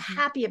 and I'm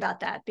happy about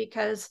that,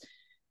 because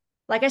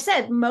like I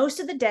said, most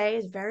of the day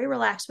is very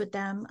relaxed with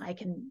them. I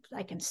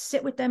can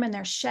sit with them in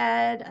their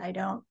shed.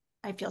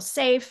 I feel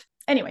safe.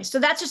 Anyway, so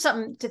that's just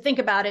something to think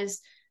about,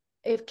 is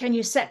can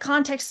you set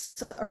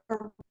context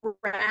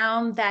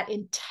around that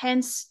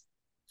intense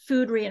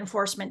food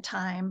reinforcement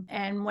time.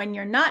 And when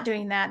you're not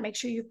doing that, make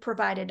sure you've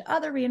provided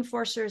other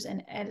reinforcers,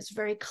 and it's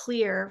very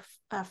clear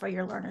for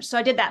your learners. So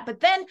I did that. But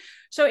then,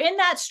 so in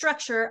that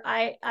structure,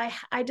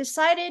 I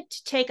decided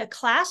to take a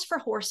class for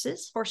horse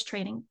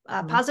training,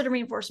 positive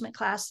reinforcement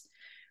class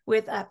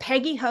with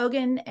Peggy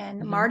Hogan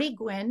and Monty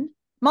Gwynn.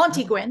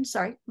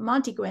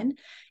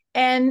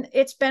 And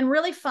it's been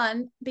really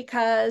fun,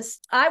 because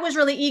I was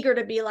really eager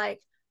to be like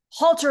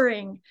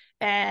haltering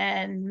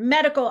and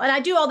medical, and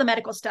I do all the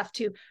medical stuff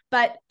too,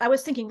 but I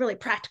was thinking really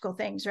practical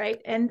things, right?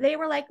 And they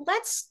were like,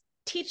 let's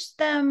teach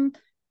them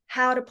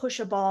how to push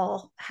a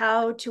ball,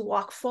 how to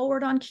walk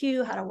forward on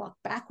cue, how to walk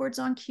backwards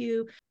on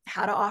cue,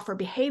 how to offer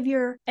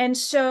behavior. And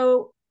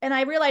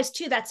I realized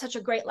too, that's such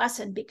a great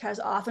lesson, because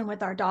often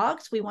with our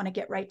dogs, we want to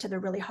get right to the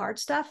really hard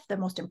stuff, the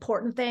most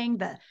important thing,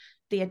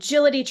 the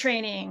agility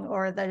training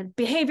or the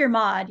behavior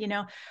mod,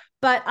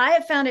 but I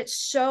have found it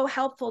so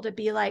helpful to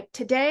be like,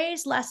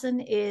 today's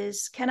lesson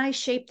is, can I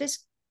shape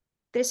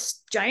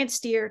this giant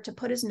steer to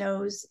put his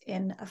nose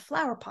in a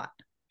flower pot?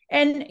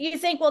 And you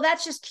think, well,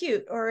 that's just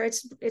cute, or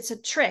it's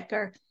a trick,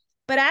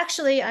 but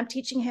actually I'm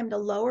teaching him to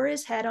lower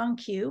his head on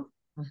cue,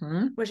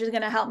 which is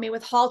going to help me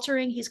with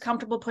haltering. He's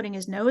comfortable putting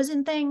his nose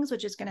in things,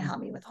 which is going to help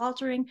me with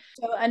haltering.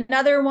 So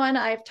another one,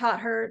 I've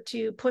taught her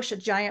to push a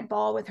giant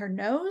ball with her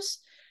nose.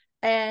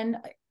 And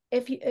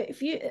if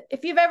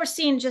you've ever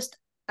seen just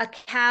a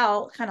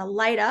cow kind of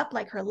light up,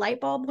 like her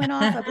light bulb went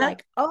off, of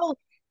like, oh,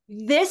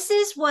 this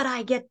is what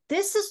I get.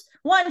 This is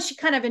one, she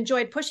kind of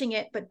enjoyed pushing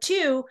it, but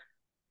two,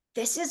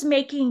 this is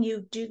making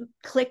you do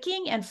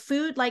clicking and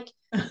food. Like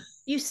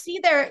you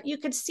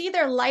could see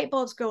their light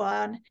bulbs go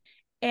on,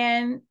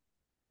 and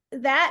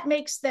that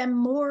makes them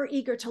more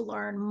eager to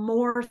learn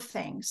more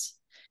things.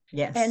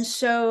 Yes. And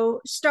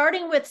so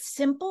starting with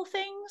simple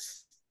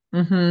things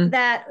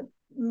that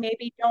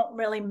maybe don't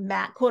really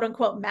quote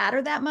unquote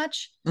matter that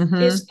much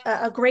is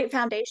a great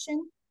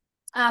foundation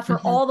for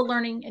all the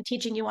learning and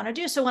teaching you want to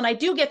do. So when I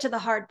do get to the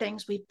hard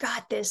things, we've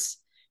got this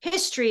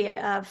history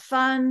of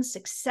fun,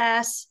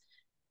 success.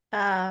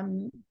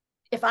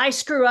 If I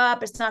screw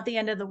up, it's not the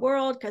end of the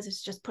world because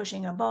it's just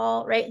pushing a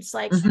ball, right? It's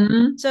like,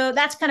 so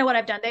that's kind of what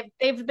I've done.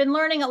 They've been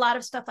learning a lot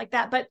of stuff like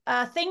that, but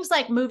things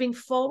like moving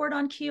forward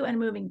on cue and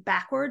moving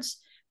backwards,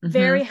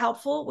 very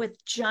helpful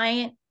with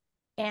giant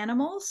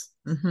animals.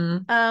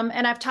 And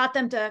I've taught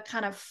them to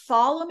kind of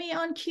follow me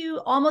on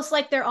cue, almost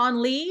like they're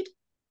on lead,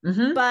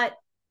 but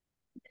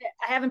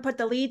I haven't put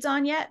the leads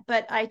on yet,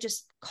 but I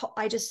just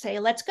say,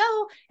 let's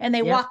go. And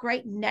they walk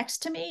right next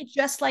to me,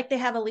 just like they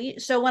have a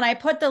lead. So when I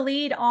put the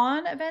lead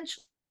on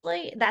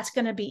eventually, that's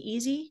going to be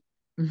easy.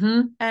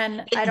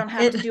 And I don't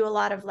have to do a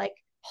lot of like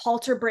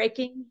halter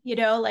breaking,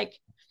 like,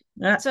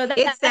 so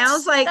it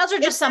sounds like those are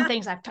just some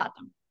things I've taught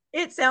them.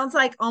 It sounds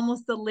like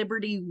almost the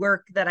Liberty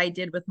work that I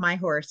did with my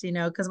horse,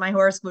 because my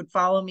horse would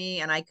follow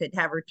me and I could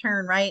have her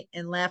turn right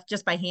and left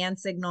just by hand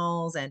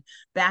signals and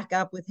back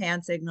up with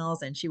hand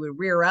signals. And she would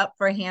rear up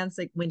for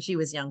when she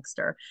was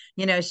youngster,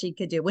 she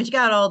could do. When she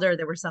got older,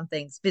 there were some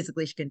things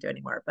physically she couldn't do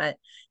anymore, but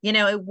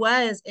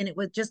it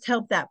would just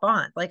help that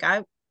bond. Like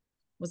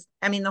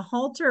the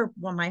halter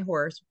on my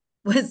horse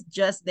was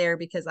just there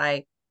because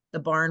the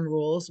barn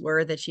rules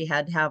were that she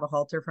had to have a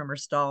halter from her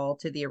stall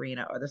to the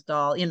arena or the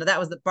stall. That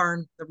was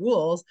the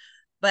rules.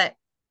 But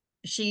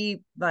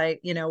she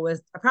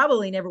was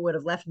probably never would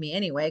have left me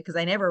anyway, because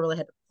I never really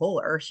had to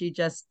pull her. She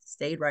just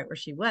stayed right where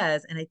she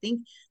was. And I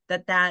think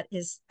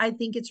I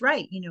think it's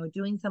right,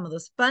 doing some of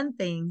those fun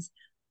things,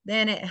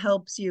 then it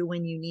helps you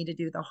when you need to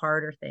do the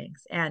harder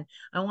things. And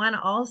I want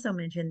to also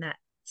mention that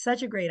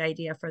such a great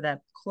idea for the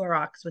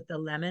Clorox with the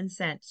lemon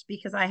scent,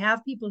 because I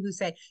have people who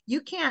say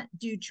you can't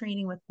do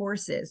training with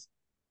horses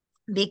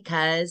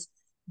because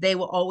they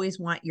will always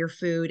want your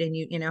food and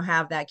you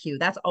have that cue.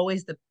 That's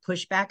always the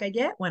pushback I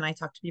get when I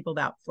talk to people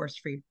about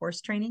force-free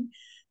horse training.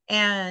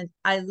 And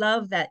I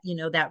love that,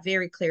 that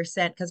very clear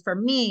scent, because for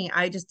me,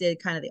 I just did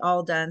kind of the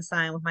all done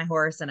sign with my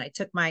horse, and I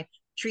took my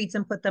treats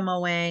and put them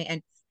away,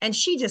 and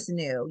she just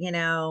knew,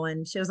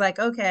 and she was like,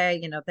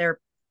 okay,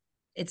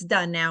 it's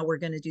done now. We're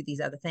going to do these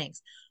other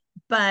things.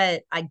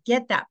 But I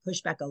get that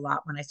pushback a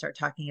lot when I start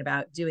talking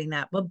about doing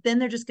that. Well, then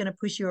they're just going to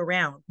push you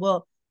around.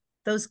 Well,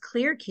 those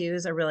clear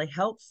cues are really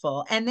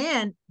helpful. And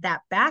then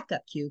that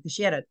backup cue, because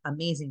she had an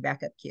amazing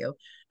backup cue,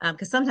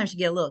 because sometimes she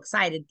get a little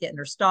excited getting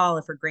her stall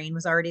if her grain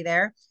was already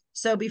there.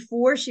 So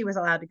before she was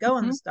allowed to go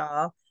in the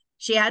stall,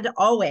 she had to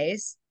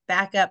always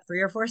back up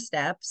 3 or 4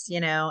 steps,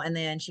 and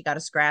then she got to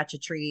scratch a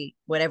treat,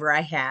 whatever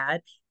I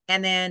had.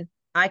 And then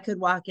I could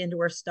walk into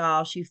her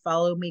stall. She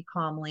followed me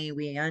calmly.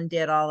 We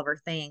undid all of her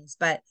things,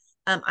 but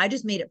I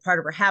just made it part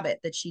of her habit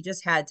that she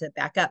just had to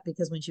back up,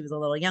 because when she was a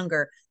little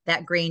younger,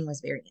 that grain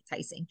was very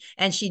enticing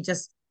and she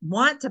just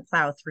want to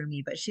plow through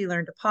me, but she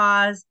learned to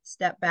pause,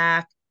 step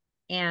back.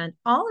 And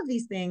all of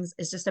these things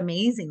is just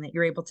amazing that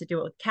you're able to do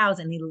it with cows.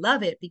 And they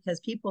love it because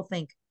people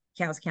think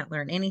cows can't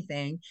learn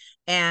anything.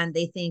 And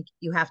they think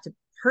you have to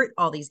hurt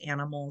all these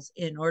animals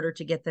in order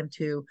to get them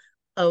to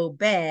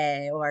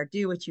obey or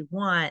do what you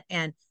want.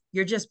 And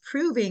you're just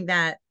proving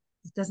that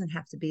it doesn't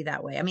have to be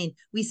that way. I mean,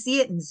 we see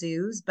it in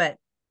zoos, but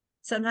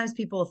sometimes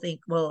people think,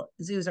 well,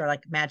 zoos are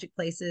like magic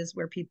places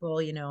where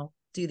people,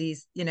 do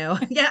these, yeah,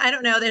 I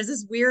don't know. There's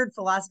this weird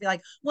philosophy like,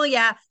 well,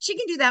 yeah, she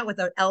can do that with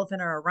an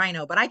elephant or a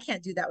rhino, but I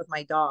can't do that with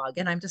my dog.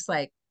 And I'm just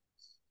like,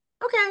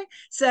 okay.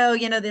 So,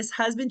 this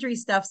husbandry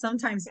stuff,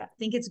 sometimes I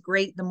think it's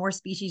great. The more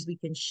species we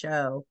can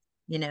show,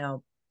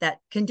 that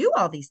can do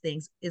all these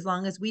things, as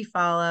long as we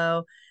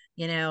follow,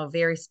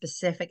 very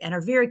specific and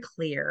are very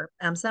clear.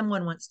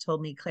 Someone once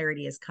told me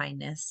clarity is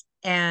kindness.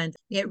 And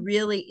it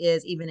really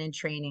is, even in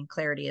training,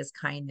 clarity is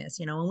kindness.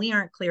 When we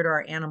aren't clear to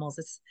our animals,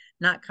 it's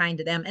not kind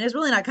to them. And it's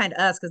really not kind to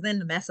us, because then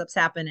the mess ups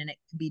happen and it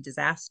can be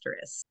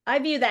disastrous. I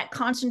view that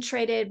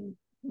concentrated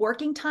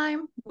working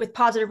time with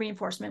positive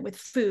reinforcement with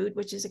food,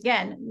 which is,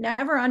 again,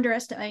 never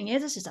underestimating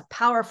it. This is a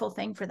powerful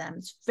thing for them.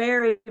 It's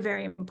very,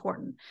 very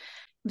important.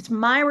 It's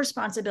my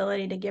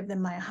responsibility to give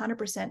them my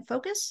 100%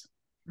 focus.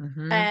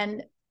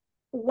 And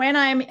when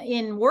I'm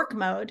in work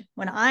mode,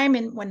 when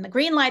the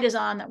green light is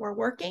on that we're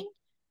working,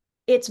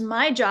 it's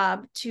my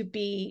job to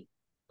be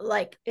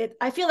like it.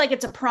 I feel like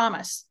it's a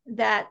promise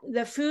that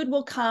the food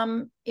will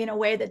come in a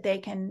way that they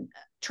can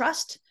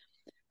trust.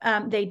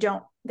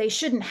 They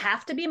shouldn't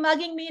have to be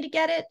mugging me to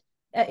get it.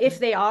 If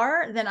they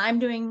are, then I'm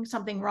doing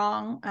something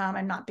wrong.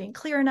 I'm not being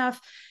clear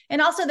enough.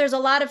 And also there's a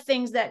lot of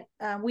things that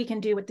we can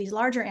do with these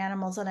larger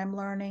animals that I'm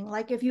learning.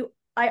 Like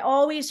I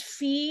always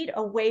feed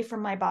away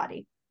from my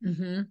body.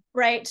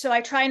 Right. So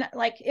I try not,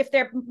 like, if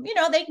they're,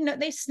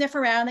 they sniff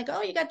around, they go,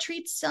 oh, you got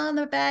treats on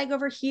the bag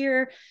over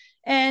here.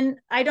 And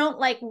I don't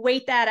like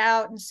wait that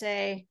out and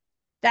say,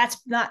 that's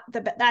not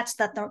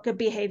the good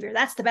behavior.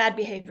 That's the bad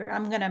behavior.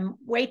 I'm going to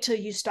wait till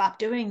you stop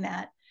doing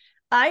that.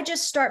 I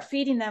just start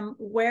feeding them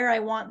where I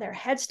want their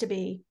heads to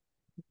be.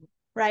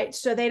 Right.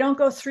 So they don't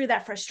go through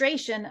that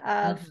frustration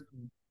of,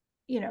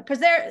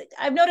 because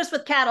I've noticed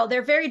with cattle,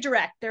 they're very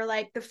direct. They're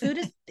like, the food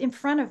is in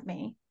front of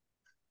me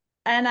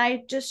and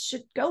I just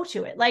should go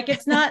to it. Like,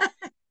 it's not,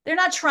 they're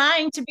not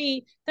trying to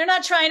be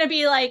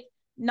like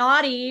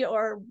naughty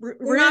or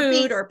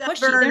rude or pushy.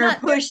 They're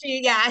not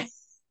pushy. Yeah.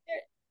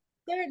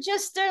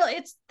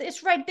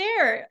 It's right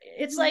there.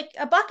 It's like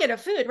a bucket of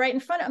food right in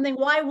front of them. Then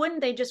why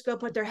wouldn't they just go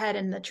put their head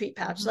in the treat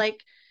pouch? Like,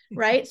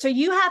 right. So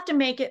you have to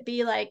make it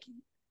be like,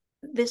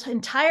 this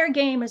entire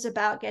game is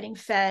about getting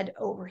fed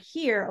over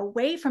here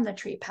away from the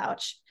treat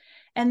pouch.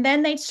 And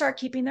then they'd start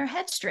keeping their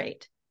head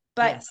straight.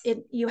 But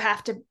you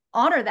have to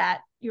honor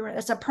that.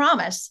 It's a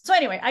promise. So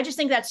anyway, I just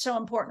think that's so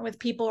important with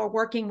people who are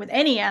working with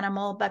any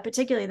animal, but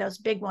particularly those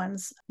big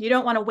ones. You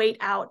don't want to wait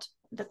out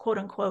the quote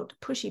unquote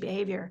pushy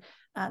behavior.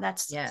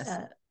 That's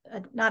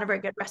not a very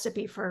good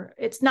recipe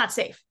it's not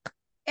safe.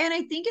 And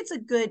I think it's a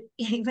good,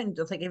 even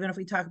if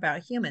we talk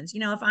about humans,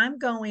 if I'm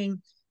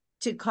going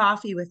to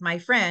coffee with my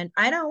friend,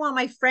 I don't want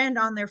my friend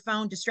on their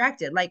phone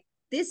distracted. Like,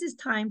 this is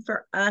time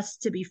for us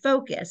to be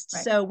focused.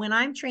 Right. So when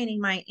I'm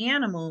training my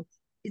animal,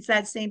 it's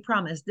that same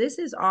promise. This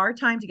is our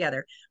time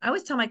together. I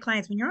always tell my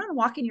clients, when you're on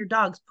walking your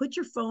dogs, put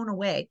your phone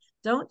away.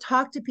 Don't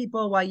talk to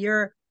people while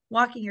you're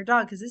walking your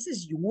dog, because this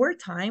is your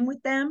time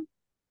with them.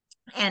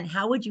 And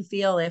how would you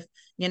feel if,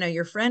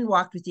 your friend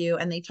walked with you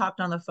and they talked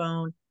on the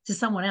phone to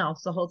someone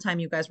else the whole time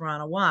you guys were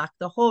on a walk?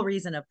 The whole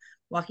reason of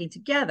walking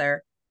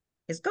together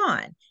is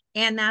gone.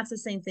 And that's the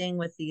same thing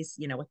with these,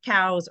 with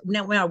cows,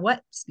 no matter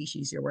what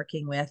species you're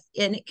working with.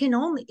 And it can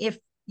only, if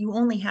you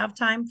only have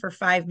time for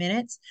 5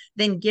 minutes,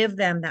 then give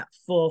them that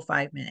full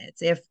 5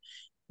 minutes. If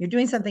you're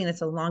doing something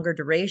that's a longer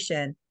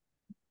duration,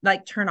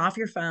 like turn off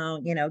your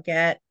phone,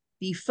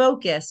 be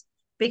focused,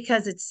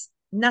 because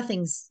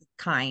nothing's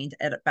kind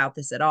about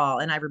this at all.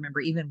 And I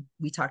remember even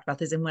we talked about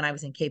this, and when I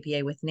was in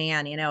KPA with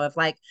Nan, if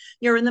like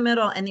you're in the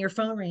middle and your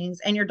phone rings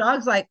and your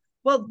dog's like,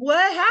 well,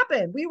 what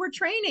happened? We were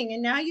training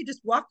and now you just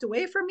walked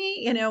away from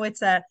me.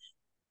 It's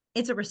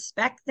a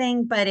respect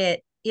thing, but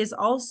it is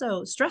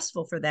also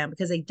stressful for them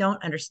because they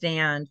don't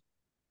understand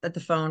that the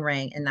phone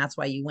rang and that's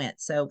why you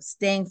went. So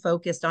staying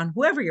focused on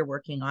whoever you're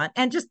working on,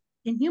 and just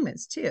in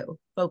humans too,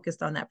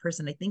 focused on that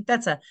person. I think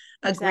that's a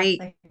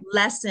great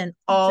lesson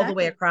all the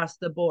way across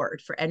the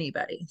board for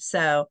anybody.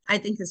 So I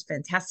think it's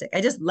fantastic. I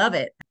just love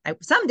it.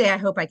 Someday I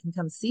hope I can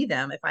come see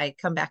them. If I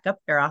come back up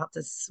there, I'll have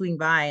to swing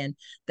by and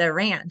the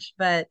ranch.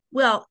 But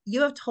well,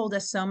 you have told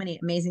us so many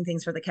amazing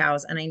things for the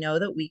cows. And I know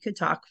that we could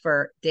talk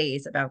for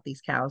days about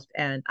these cows,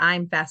 and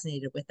I'm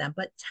fascinated with them.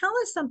 But tell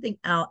us something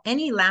else,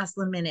 any last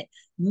minute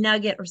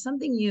nugget or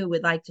something you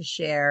would like to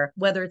share,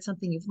 whether it's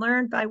something you've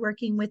learned by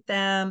working with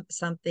them,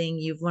 something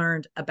you've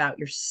learned about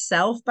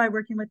yourself by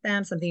working with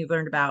them, something you've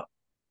learned about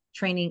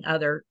training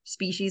other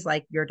species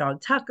like your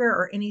dog Tucker,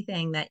 or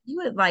anything that you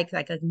would like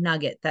a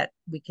nugget that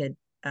we could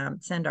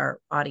send our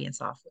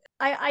audience off with.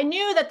 I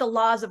knew that the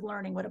laws of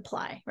learning would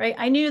apply, right?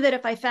 I knew that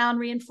if I found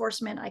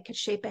reinforcement, I could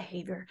shape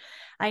behavior.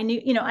 I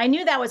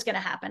knew that was going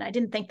to happen. I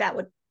didn't think that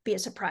would be a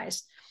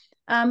surprise.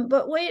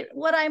 But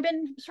what I've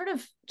been sort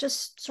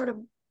of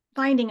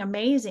finding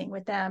amazing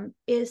with them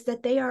is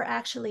that they are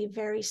actually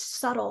very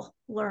subtle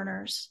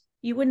learners.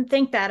 You wouldn't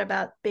think that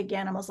about big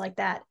animals like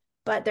that,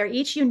 but they're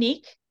each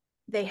unique.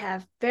 They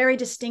have very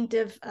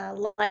distinctive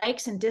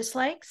likes and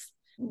dislikes.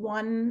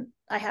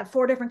 I have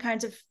 4 different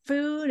kinds of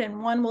food,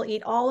 and one will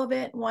eat all of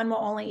it. One will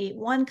only eat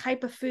one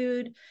type of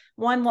food.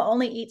 One will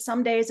only eat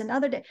some days and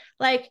other days.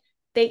 Like,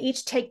 they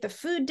each take the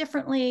food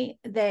differently.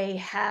 They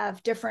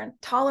have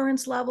different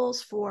tolerance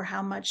levels for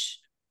how much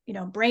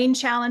brain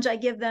challenge I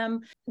give them.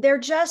 They're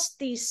just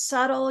these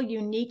subtle,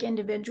 unique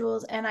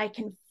individuals. And I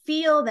can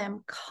feel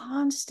them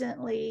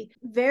constantly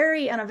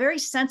on a very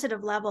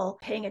sensitive level,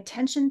 paying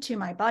attention to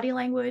my body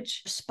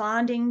language,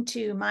 responding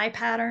to my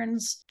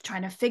patterns,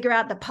 trying to figure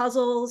out the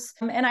puzzles.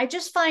 And I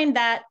just find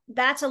that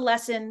that's a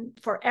lesson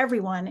for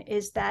everyone,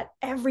 is that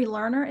every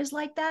learner is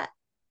like that.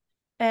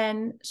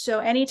 And so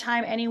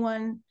anytime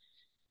anyone,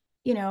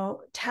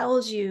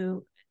 tells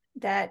you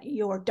that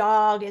your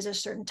dog is a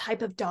certain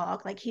type of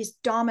dog, like he's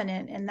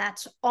dominant and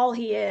that's all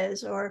he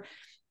is, or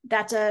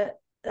that's a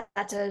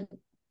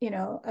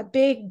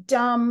big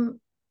dumb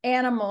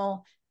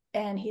animal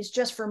and he's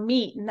just for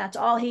meat and that's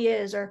all he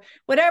is, or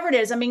whatever it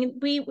is. I mean,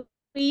 we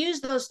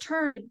use those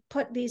terms to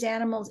put these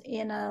animals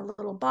in a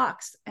little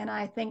box. And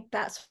I think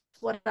that's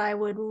what I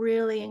would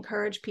really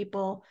encourage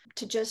people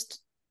to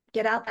just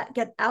get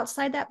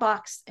outside that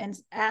box and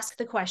ask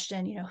the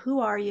question,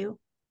 who are you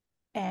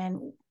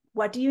and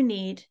what do you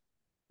need?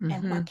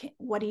 And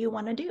what do you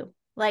want to do?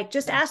 Like,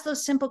 just ask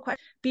those simple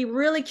questions. Be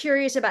really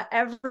curious about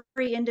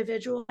every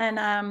individual,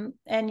 and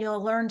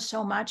you'll learn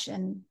so much,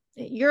 and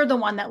you're the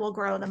one that will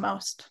grow the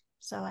most.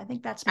 So I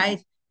think that's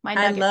my I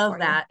nugget love for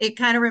you. that. It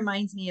kind of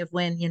reminds me of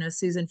when,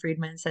 Susan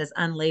Friedman says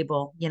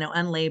unlabel,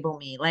 unlabel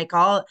me. Like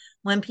all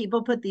when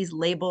people put these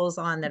labels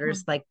on that are Mhm.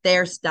 just like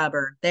they're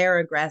stubborn, they're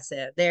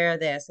aggressive, they're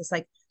this. It's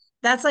like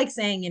that's like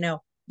saying,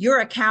 you're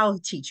a cow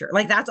teacher.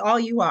 Like that's all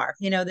you are.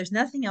 There's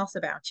nothing else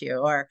about you.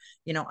 Or,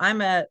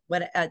 I'm a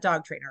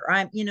dog trainer,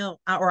 or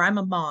or I'm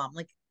a mom.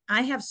 Like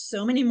I have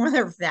so many more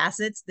other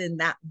facets than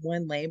that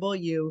one label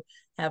you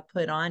have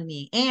put on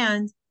me.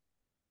 And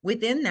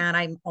within that,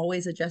 I'm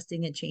always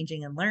adjusting and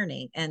changing and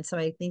learning. And so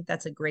I think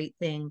that's a great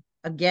thing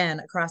again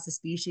across the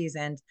species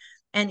and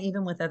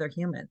even with other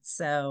humans.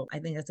 So I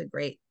think that's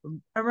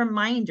a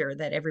reminder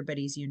that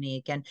everybody's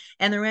unique and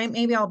there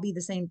maybe all be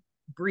the same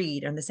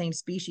breed and the same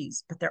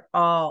species, but they're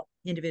all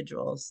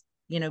individuals.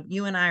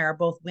 You and I are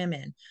both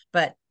women,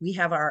 but we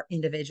have our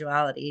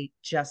individuality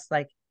just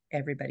like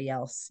everybody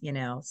else.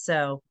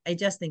 So I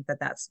just think that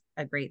that's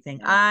a great thing.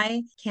 Yeah.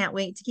 I can't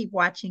wait to keep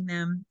watching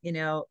them,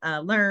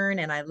 learn,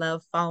 and I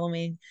love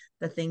following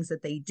the things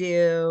that they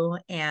do.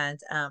 And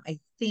I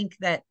think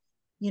that,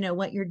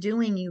 what you're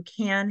doing, you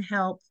can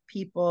help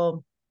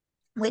people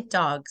with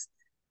dogs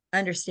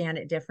understand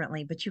it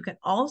differently, but you can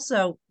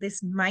also,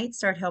 this might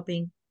start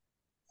helping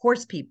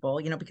horse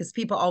people, because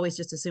people always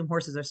just assume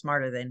horses are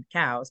smarter than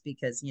cows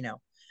because,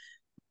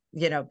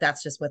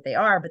 that's just what they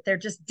are, but they're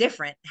just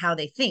different how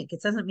they think.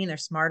 It doesn't mean they're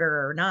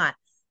smarter or not,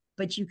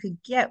 but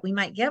we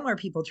might get more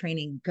people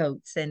training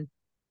goats and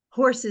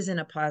horses in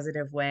a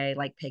positive way,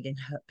 like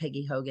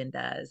Peggy Hogan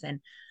does. And,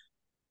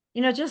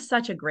 just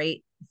such a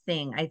great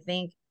thing. I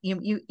think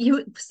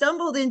you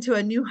stumbled into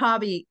a new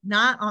hobby,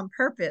 not on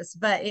purpose,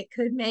 but it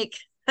could make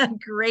a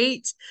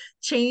great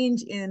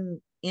change in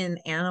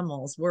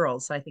animals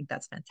world. So I think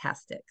that's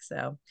fantastic.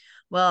 So,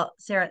 well,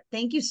 Sarah,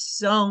 thank you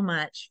so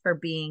much for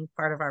being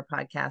part of our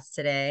podcast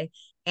today.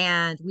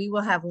 And we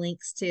will have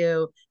links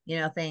to,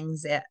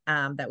 things that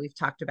we've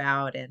talked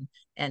about. And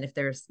if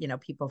there's,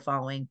 people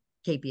following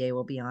KPA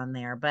will be on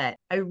there. But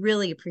I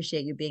really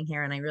appreciate you being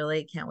here. And I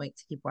really can't wait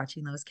to keep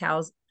watching those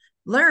cows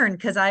learn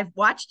because I've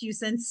watched you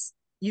since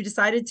you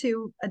decided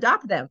to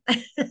adopt them.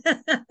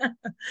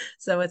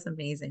 So it's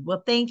amazing.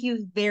 Well, thank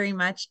you very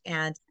much.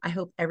 And I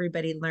hope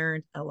everybody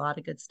learned a lot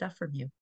of good stuff from you.